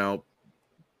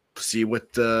 see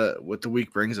what the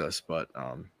week brings us. But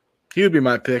he would be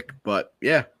my pick. But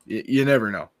yeah, you never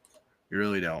know. You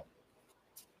really don't.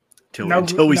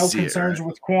 Until we see it. No concerns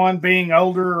with Quan being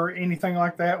older or anything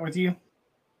like that with you?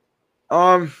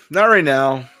 Not right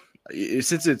now.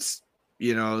 Since it's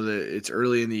it's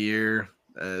early in the year,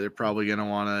 they're probably gonna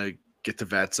want to get the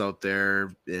vets out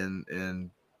there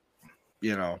and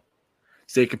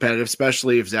stay competitive,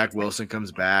 especially if Zach Wilson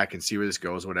comes back and see where this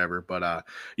goes, whatever. But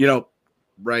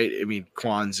right? I mean,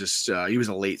 Quan's just he was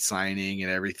a late signing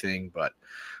and everything, but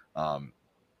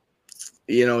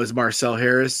is Marcel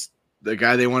Harris the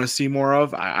guy they want to see more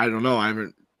of? I don't know. I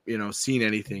haven't seen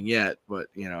anything yet, but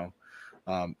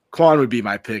Quan would be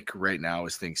my pick right now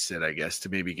as things sit, I guess, to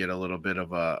maybe get a little bit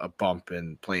of a bump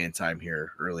in playing time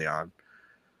here early on.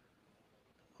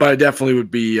 But I definitely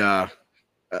would be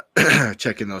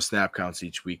checking those snap counts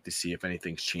each week to see if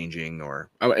anything's changing,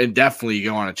 and definitely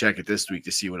you want to check it this week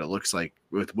to see what it looks like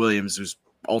with Williams, who's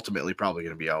ultimately probably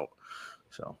going to be out.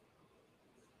 So,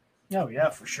 oh yeah,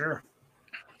 for sure.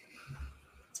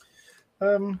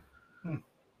 My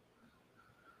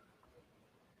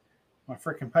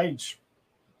freaking page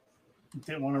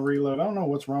didn't want to reload. I don't know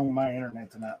what's wrong with my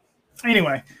internet tonight.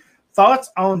 Anyway,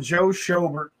 thoughts on Joe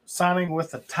Schobert signing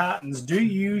with the Titans? Do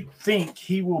you think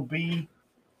he will be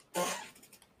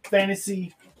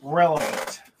fantasy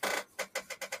relevant?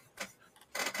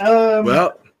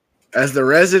 Well, as the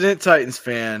resident Titans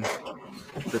fan,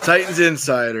 the Titans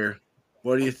insider,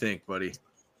 what do you think, buddy?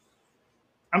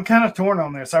 I'm kind of torn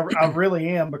on this. I really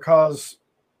am, because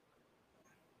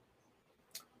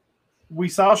we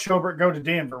saw Schobert go to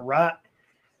Denver, right?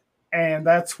 And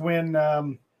that's when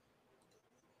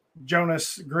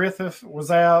Jonas Griffith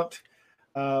was out.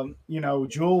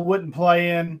 Jewell wouldn't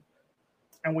play in,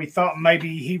 and we thought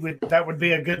maybe that would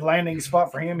be a good landing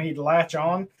spot for him. He'd latch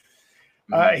on.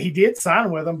 He did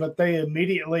sign with them, but they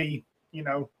immediately,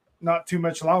 not too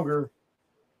much longer,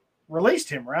 released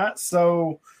him, right?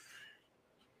 So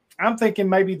I'm thinking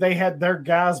maybe they had their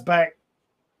guys back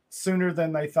sooner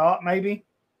than they thought, maybe.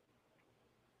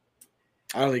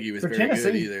 I don't think he was very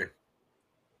good either.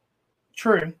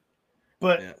 True.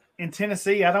 But in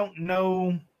Tennessee, I don't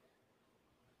know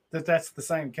that's the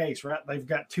same case, right? They've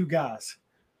got two guys.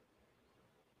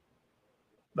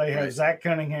 They have Right. Zach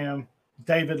Cunningham,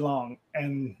 David Long,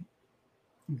 and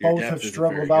Your both depth have isn't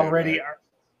struggled very good, already. right?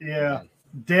 Yeah,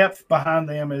 depth behind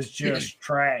them is just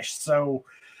trash. So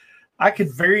I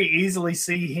could very easily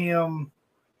see him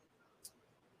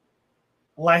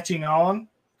latching on,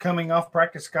 coming off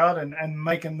practice squad, and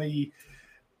making the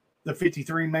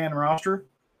 53-man roster.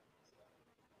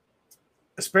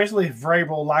 Especially if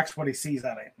Vrabel likes what he sees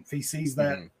out of him. If he sees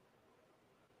that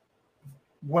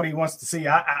what he wants to see,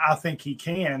 I think he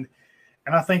can.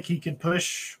 And I think he can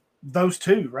push those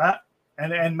two, right?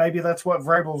 And maybe that's what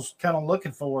Vrabel's kind of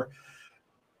looking for.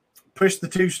 Push the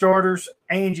two starters,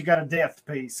 and you got a depth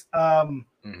piece. And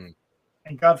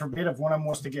God forbid if one of them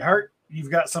wants to get hurt, you've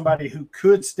got somebody who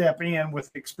could step in with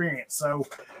experience. So,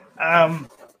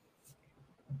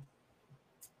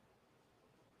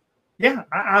 yeah,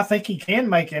 I think he can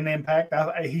make an impact.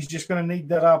 He's just going to need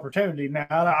that opportunity. Now,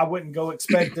 I wouldn't go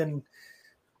expecting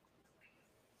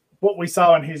what we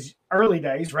saw in his early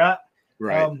days, right?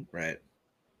 Right.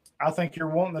 I think you're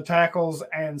wanting the tackles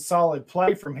and solid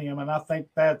play from him, and I think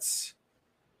that's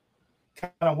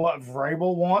kind of what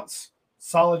Vrabel wants.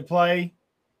 Solid play,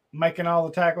 making all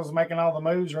the tackles, making all the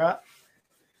moves, right?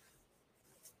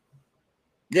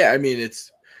 Yeah, I mean,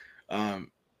 it's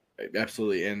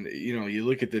absolutely. And, you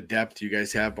look at the depth you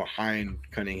guys have behind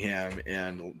Cunningham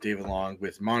and David Long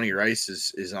with Monty Rice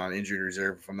is on injured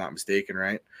reserve, if I'm not mistaken,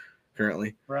 right?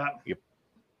 Currently. Right.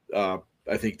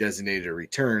 I think designated a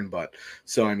return, but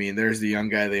so, I mean, there's the young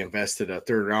guy they invested a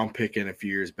 3rd round pick in a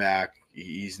few years back.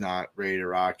 He's not ready to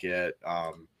rock yet.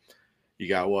 You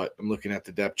got I'm looking at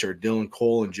the depth chart. Dylan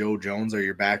Cole and Joe Jones are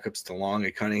your backups to Long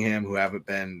and Cunningham, who haven't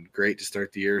been great to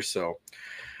start the year. So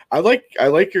I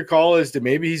like your call as to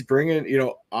maybe he's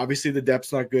bringing, obviously the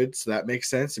depth's not good, so that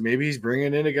makes sense. And maybe he's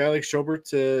bringing in a guy like Schobert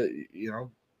to,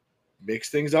 mix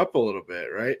things up a little bit,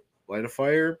 right? Light a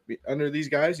fire under these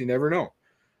guys. You never know.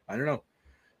 I don't know.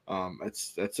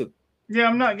 Yeah,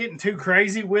 I'm not getting too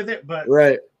crazy with it, but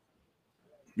right.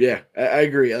 Yeah, I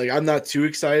agree. Like, I'm not too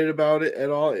excited about it at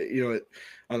all.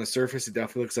 On the surface, it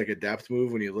definitely looks like a depth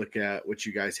move when you look at what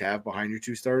you guys have behind your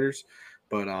two starters.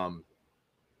 But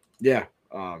yeah,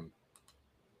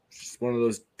 just one of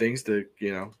those things to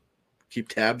keep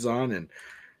tabs on,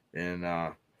 and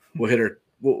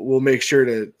we'll make sure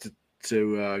to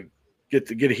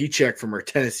get a heat check from our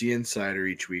Tennessee insider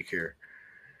each week here.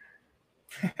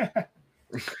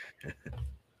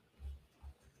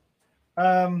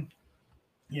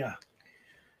 Yeah.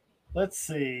 Let's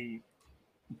see.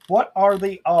 What are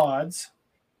the odds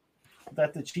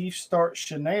that the Chiefs start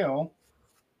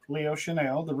Leo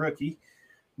Chanel, the rookie,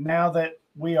 now that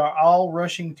we are all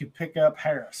rushing to pick up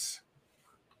Harris?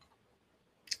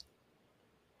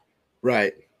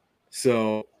 Right.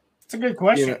 So it's a good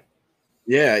question.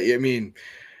 Yeah, I mean,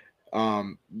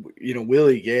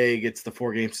 Willie Gay gets the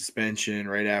 4-game suspension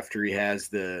right after he has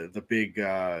the big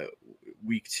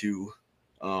week 2,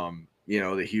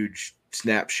 the huge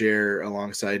snap share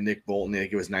alongside Nick Bolton. I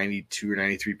think it was 92 or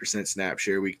 93% snap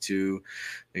share week 2. I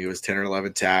think it was 10 or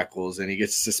 11 tackles, and he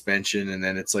gets a suspension. And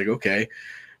then it's like, okay,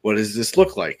 what does this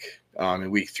look like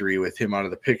in week 3 with him out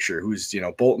of the picture? Who's,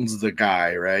 Bolton's the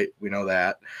guy, right? We know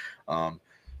that.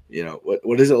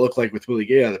 What does it look like with Willie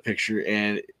Gay out of the picture?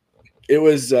 And it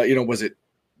was, was it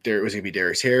going to be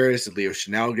Darius Harris? Did Leo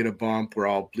Chanel get a bump? We're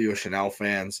all Leo Chanel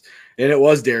fans. And it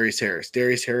was Darius Harris.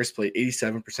 Darius Harris played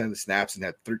 87% of the snaps and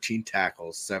had 13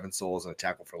 tackles, 7 solos, and a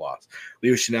tackle for loss.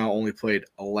 Leo Chanel only played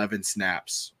 11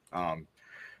 snaps,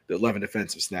 11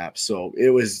 defensive snaps. So it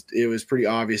was pretty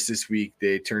obvious this week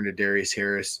they turned to Darius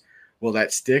Harris. Will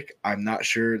that stick? I'm not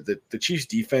sure. That the Chiefs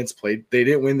defense played. They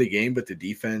didn't win the game, but the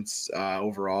defense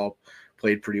overall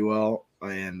played pretty well.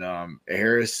 And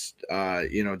Harris,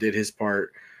 did his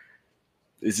part.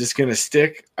 Is this going to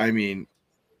stick? I mean,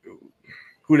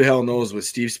 who the hell knows with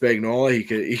Steve Spagnuolo? He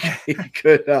could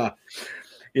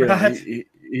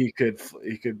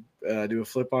do a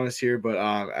flip on us here. But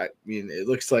I mean, it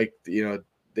looks like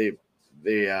they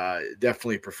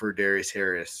definitely prefer Darius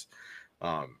Harris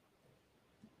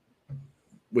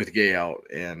with Gay out,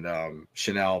 and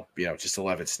Chanel, just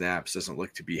 11 snaps, doesn't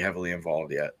look to be heavily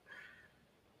involved yet.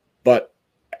 But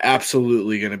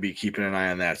absolutely going to be keeping an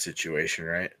eye on that situation,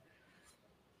 right?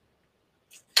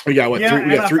 We got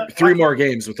three more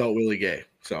games without Willie Gay,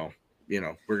 so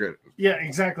we're good. Yeah,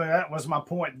 exactly. That was my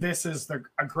point. This is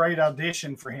a great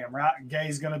audition for him, right?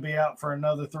 Gay's going to be out for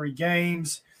another 3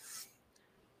 games.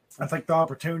 I think the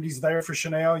opportunity's there for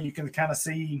Chanel. You can kind of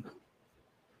see,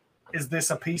 is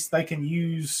this a piece they can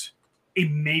use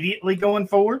immediately going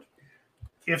forward?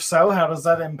 If so, how does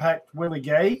that impact Willie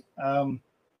Gay?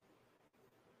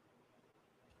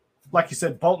 like you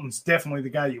said, Bolton's definitely the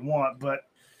guy you want, but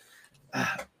I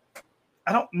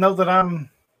don't know that I'm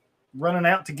running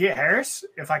out to get Harris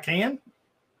if I can.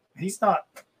 He's not.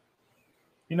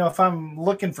 If I'm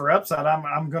looking for upside,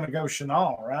 I'm going to go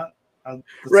Chenal, right?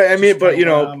 Right. I mean, but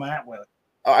I'm at with it.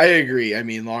 I agree. I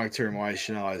mean, long term wise,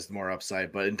 Chanel has more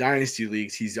upside, but in dynasty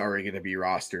leagues, he's already going to be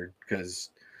rostered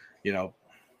because, in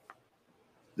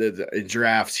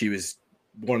drafts he was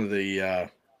one of the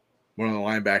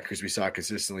linebackers we saw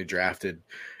consistently drafted.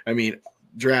 I mean,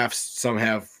 drafts some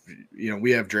have, we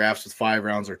have drafts with 5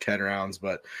 rounds or 10 rounds,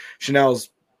 but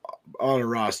Chanel's on a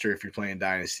roster if you're playing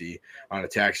dynasty on a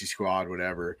taxi squad,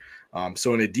 whatever.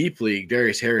 So in a deep league,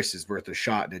 Darius Harris is worth a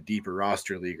shot in a deeper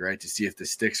roster league, right? To see if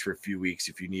this sticks for a few weeks.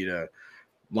 If you need a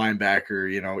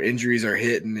linebacker, injuries are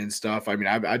hitting and stuff. I mean,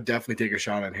 I'd definitely take a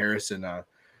shot on Harris in a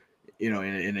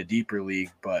deeper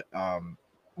league, but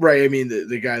right. I mean,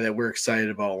 the guy that we're excited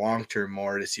about long-term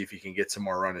more to see if he can get some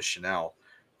more run is Chanel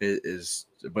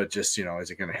but just, is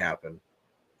it going to happen?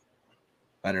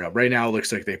 I don't know. Right now it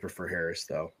looks like they prefer Harris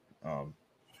though.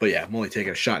 But yeah, I'm only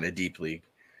taking a shot in a deep league.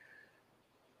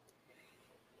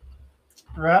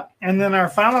 Right. And then our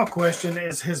final question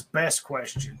is his best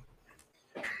question.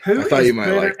 Who's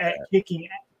better at kicking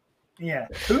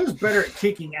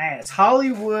ass?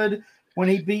 Hollywood when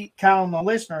he beat Kyle in the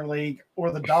listener league,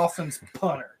 or the Dolphins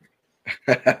punter?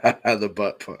 The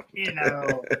butt punt.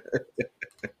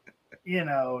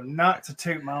 Not to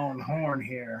toot my own horn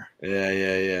here.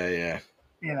 Yeah.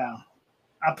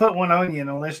 I put one on you in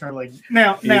the listener league.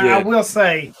 Now I will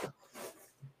say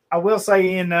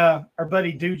in our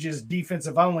buddy Dooge's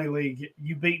defensive only league,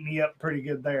 you beat me up pretty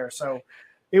good there. So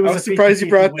it was. I was surprised you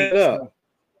brought that up. So.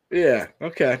 Yeah.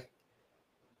 Okay.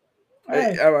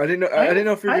 Hey, I didn't know. I didn't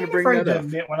know if you were going to bring that up.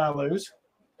 Admit when I lose.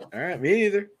 All right, me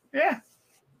neither. Yeah.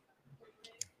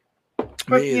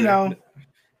 But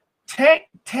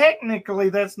technically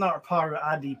that's not part of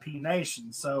IDP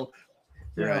Nation. So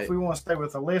if we want to stay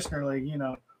with the listener league,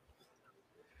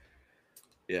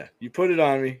 Yeah, you put it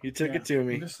on me. You took it to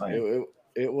me.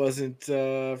 It wasn't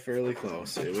fairly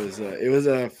close. It was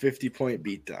a 50-point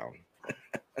beatdown.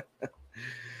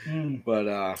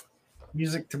 But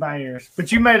music to my ears.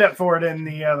 But you made up for it in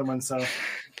the other one, so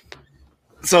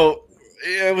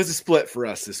yeah, it was a split for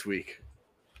us this week.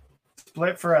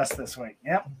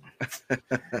 Yep.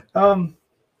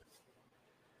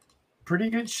 Pretty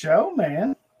good show,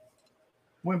 man.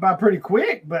 Went by pretty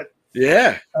quick, but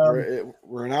yeah,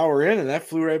 we're an hour in, and that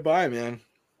flew right by, man.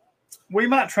 We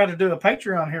might try to do a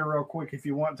Patreon here real quick if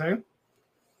you want to.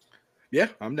 Yeah,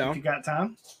 I'm down. If you got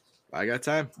time? I got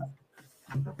time.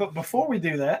 But before we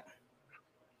do that,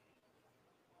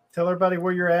 tell everybody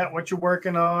where you're at, what you're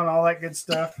working on, all that good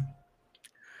stuff.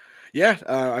 Yeah,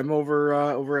 I'm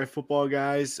over at Football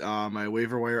Guys. My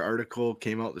waiver wire article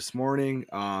came out this morning.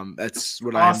 That's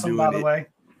what I'm doing. By the way.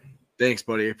 Thanks,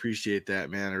 buddy. I appreciate that,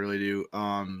 man. I really do.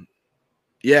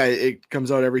 Yeah, it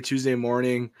comes out every Tuesday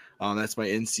morning. That's my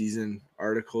in-season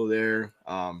article there.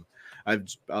 I'll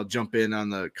jump in on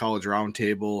the college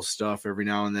roundtable stuff every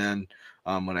now and then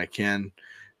when I can,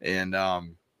 and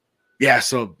yeah,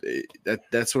 so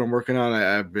that's what I'm working on.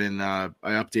 I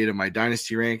updated my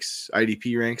dynasty ranks,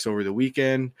 IDP ranks over the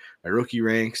weekend, my rookie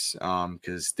ranks,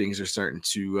 because things are starting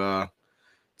to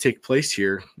take place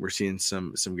here. We're seeing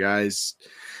some guys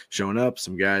showing up,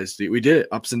 some guys. We did it,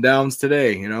 ups and downs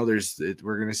today.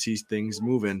 We're gonna see things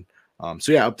moving.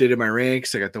 So yeah, updated my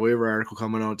ranks. I got the waiver article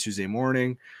coming out Tuesday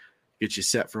morning. Get you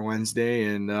set for Wednesday,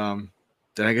 and then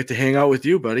I get to hang out with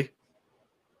you, buddy.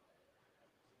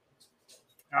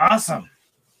 Awesome.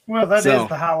 Well, that is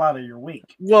the highlight of your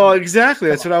week. Well, exactly.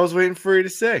 That's what I was waiting for you to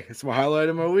say. It's my highlight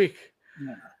of my week.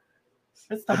 Yeah.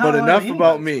 It's the highlight. But enough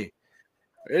about me.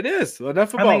 It is.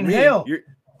 Enough about me. Hell,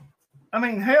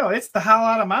 it's the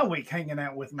highlight of my week hanging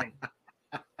out with me.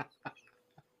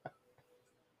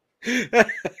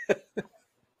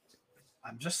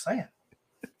 I'm just saying.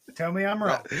 Tell me I'm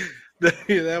wrong.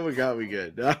 That one got me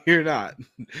good. No, you're not.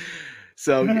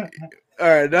 So, all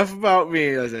right, enough about me,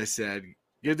 as I said.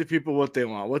 Give the people what they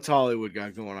want. What's Hollywood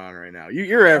got going on right now?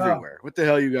 You're everywhere. What the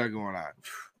hell you got going on?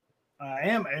 I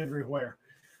am everywhere.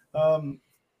 Of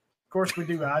course, we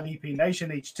do IDP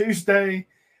Nation each Tuesday.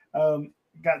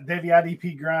 Got Devi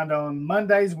IDP grind on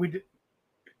Mondays. We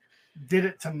did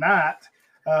it tonight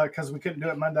because we couldn't do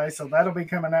it Monday, so that'll be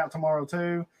coming out tomorrow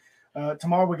too.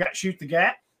 Tomorrow we got Shoot the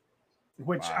Gap,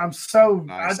 which wow.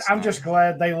 I'm just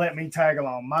glad they let me tag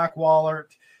along. Mike Wallert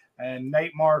and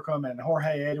Nate Markham and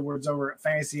Jorge Edwards over at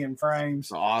Fancy and Frames.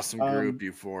 It's an awesome group.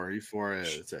 You four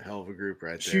it's a hell of a group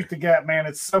right there. Shoot the Gap, man.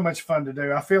 It's so much fun to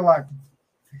do. I feel like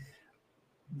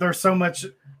there's so much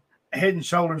head and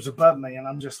shoulders above me, and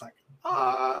I'm just like,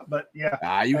 But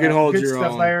yeah, you can hold good your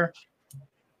stuff own. there.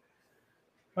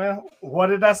 Well, what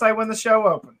did I say when the show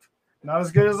opened? Not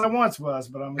as good as I once was,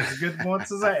 but I'm as good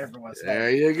once as I ever was. There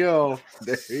you go.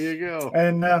 There you go.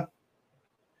 And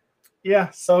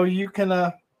so you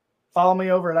can follow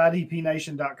me over at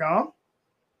idpnation.com.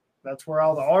 That's where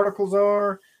all the articles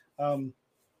are.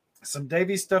 Some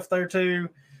Davey stuff there too.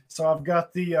 So I've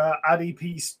got the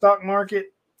IDP stock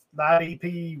market, the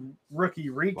IDP rookie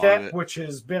recap, which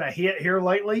has been a hit here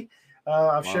lately.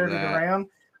 I've shared it around.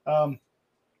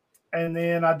 And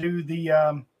then I do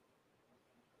the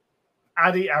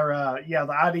the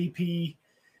IDP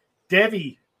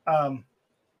Devi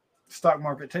stock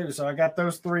market too. So I got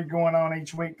those 3 going on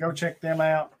each week. Go check them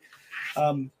out.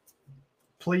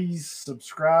 Please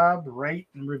subscribe, rate,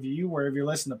 and review wherever you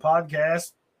listen to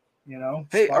podcasts.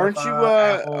 Hey,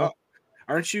 Spotify,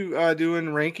 aren't you doing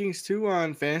rankings too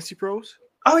on Fantasy Pros?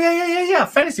 Oh yeah.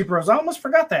 Fantasy Pros. I almost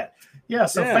forgot that. Yeah,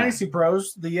 so Fantasy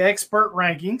Pros, the expert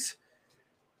rankings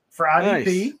for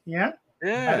IDP. Nice.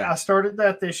 Yeah. I started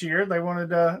that this year. They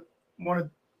wanted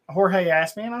Jorge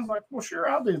asked me, and I was like, well, sure,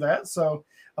 I'll do that. So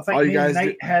I think me and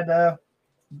Nate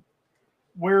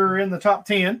we're in the top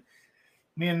 10.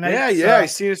 Me and Nate. I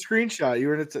seen a screenshot. You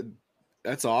were in it.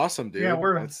 That's awesome, dude. Yeah,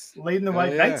 we're leading the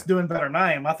way. Nate's doing better than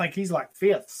I am. I think he's like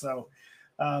 5th. So,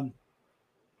 of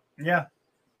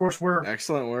course, we're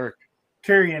excellent work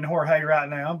carrying Jorge right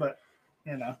now, but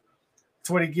it's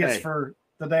what he gets for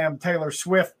the damn Taylor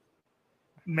Swift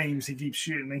memes he keeps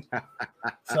shooting me.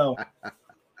 So,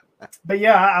 but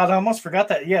I'd almost forgot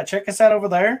that. Yeah, check us out over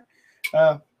there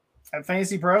at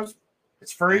Fantasy Pros.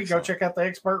 It's free. Excellent. Go check out the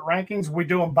expert rankings. We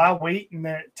do them by week, and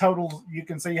the totals you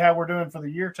can see how we're doing for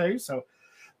the year too. So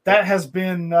that has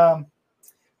been a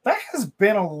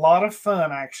lot of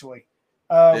fun, actually.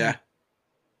 We've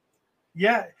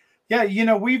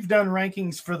done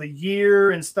rankings for the year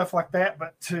and stuff like that,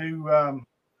 but to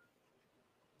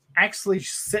actually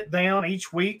sit down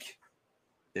each week,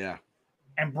 and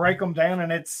break them down,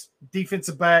 and it's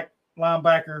defensive back,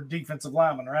 linebacker, defensive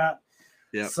lineman, right?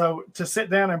 Yeah. So to sit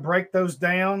down and break those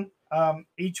down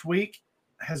each week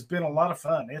has been a lot of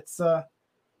fun. It's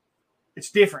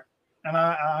different, and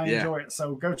I enjoy it.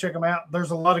 So go check them out.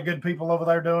 There's a lot of good people over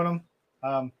there doing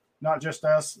them. Not just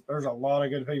us. There's a lot of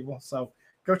good people. So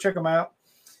go check them out.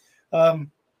 Like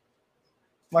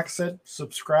I said,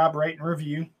 subscribe, rate, and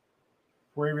review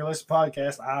wherever you listen to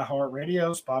podcasts: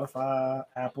 iHeartRadio, Spotify,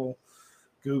 Apple,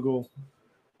 Google,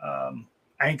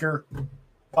 Anchor,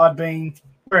 Podbean,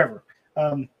 wherever.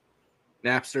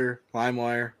 Napster,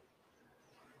 LimeWire.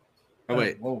 Oh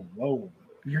wait, whoa!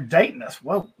 You're dating us.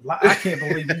 Whoa! I can't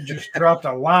believe you just dropped a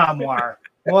LimeWire.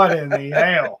 What in the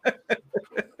hell?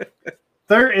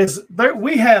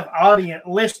 We have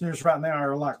listeners right now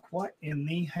are like, what in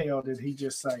the hell did he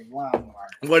just say? LimeWire.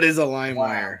 What is a LimeWire?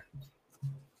 Wow.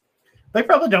 They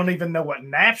probably don't even know what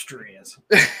Napster is.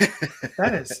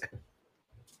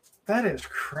 That is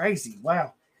crazy.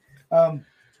 Wow.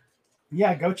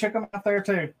 Go check them out there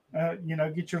too.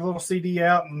 Get your little CD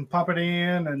out and pop it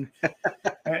in, and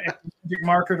get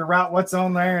marker to write what's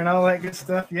on there and all that good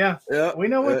stuff. Yeah, we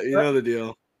know what you know the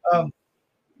deal.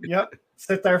 Yep.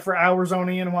 Sit there for hours on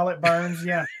end while it burns.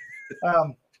 Yeah,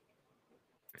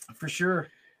 for sure.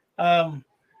 Go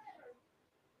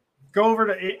over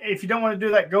to, if you don't want to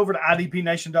do that, go over to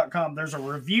idpnation.com. There's a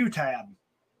review tab.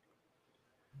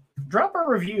 Drop a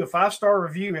review, a 5-star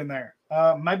review in there.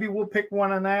 Maybe we'll pick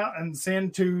one out and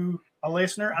send to a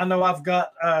listener. I know I've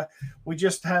got. We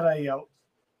just had a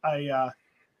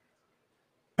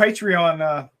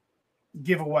Patreon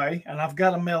giveaway, and I've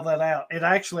got to mail that out.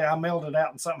 I mailed it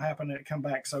out, and something happened, and it come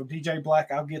back. So DJ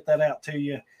Black, I'll get that out to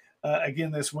you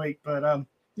again this week. But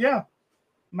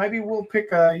maybe we'll pick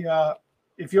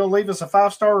if you'll leave us a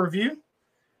 5-star review.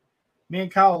 Me and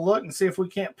Kyle will look and see if we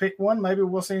can't pick one. Maybe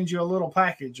we'll send you a little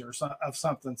package of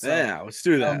something. So, let's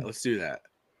do that. Let's do that.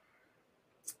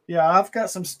 Yeah, I've got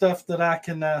some stuff that I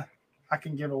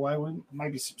can give away.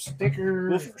 Maybe some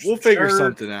stickers. We'll figure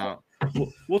something out.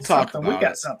 We'll talk about it. We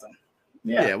got it. something.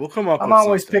 Yeah, we'll come up. I'm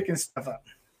always picking stuff up.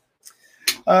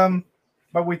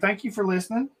 But we thank you for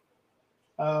listening.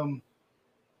 I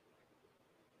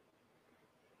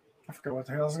forgot what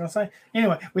the hell I was going to say.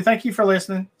 Anyway, we thank you for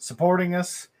listening, supporting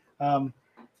us.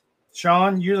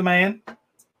 Sean, you're the man.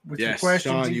 With your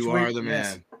questions Sean, you week. are the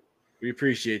man. Yes. We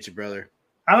appreciate you, brother.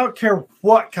 I don't care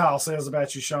what Kyle says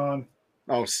about you, Sean.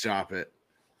 Oh, stop it.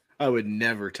 I would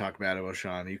never talk bad about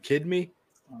Sean. Are you kidding me?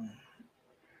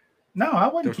 No, I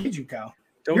wouldn't kid you, Kyle.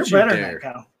 You're better than that,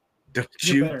 Kyle. Don't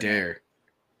you dare.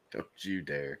 Don't you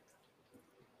dare.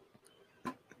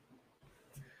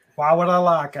 Why would I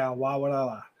lie, Kyle? Why would I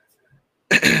lie?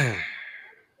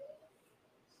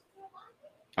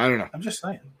 I don't know. I'm just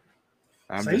saying.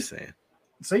 I'm just saying.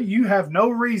 See, you have no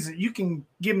reason. You can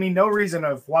give me no reason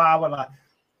of why would I.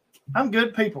 I'm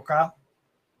good people, Kyle.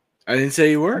 I didn't say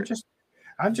you weren't.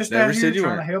 I'm just Never out here said you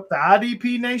trying to weren't. help the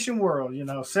IDP Nation world.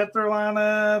 Set their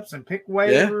lineups and pick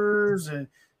waivers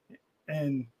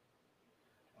and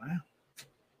wow.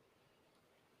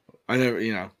 I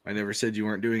never said you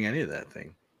weren't doing any of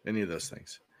those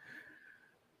things.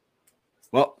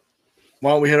 Well,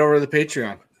 why don't we head over to the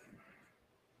Patreon?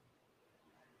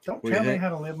 Don't tell me how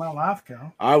to live my life,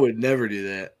 Kyle. I would never do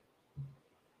that.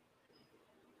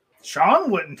 Sean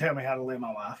wouldn't tell me how to live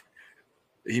my life.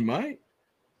 He might.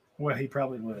 Well, he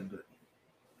probably would, but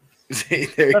See,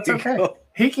 that's okay. Go.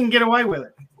 He can get away with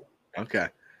it. Okay.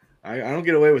 I don't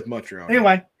get away with much around.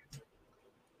 Anyway.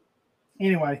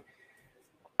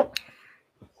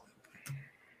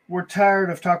 We're tired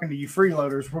of talking to you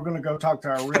freeloaders. We're going to go talk to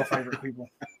our real favorite people.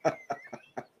 I'm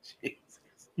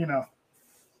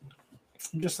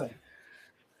just saying.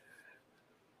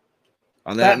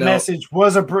 On that note, message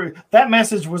was approved. That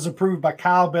message was approved by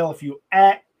Kyle Bell. If you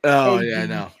at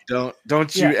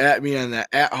don't you at me on that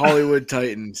at Hollywood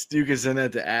Titans. You can send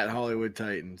that to at Hollywood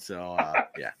Titans. So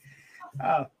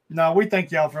yeah. No, we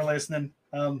thank y'all for listening.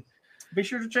 Be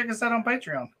sure to check us out on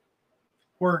Patreon,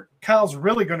 where Kyle's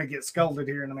really going to get scolded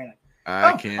here in a minute.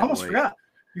 I can't. Almost forgot.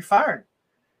 You're fired.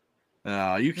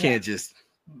 You can't just.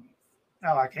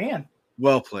 Oh, I can.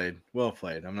 Well played.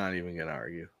 I'm not even going to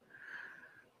argue.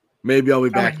 Maybe I'll be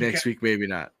back next week. Maybe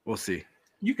not. We'll see.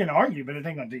 You can argue, but it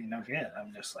ain't going to do you no good.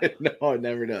 I'm just like. No, it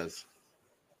never does.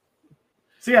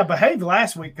 See, I behaved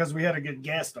last week because we had a good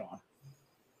guest on.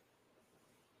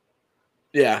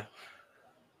 Yeah.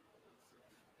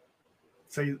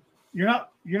 So you're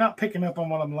not picking up on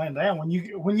what I'm laying down.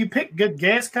 When you pick good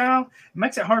guests, Kyle, it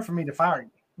makes it hard for me to fire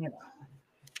you.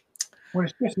 When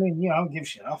it's just me, I don't give a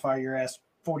shit. I'll fire your ass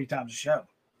 40 times a show.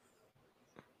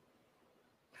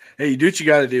 Hey, you do what you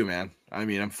got to do, man. I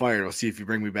mean, I'm fired. We'll see if you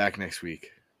bring me back next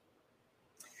week.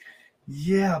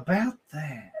 Yeah, about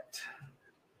that.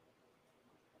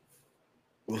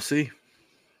 We'll see.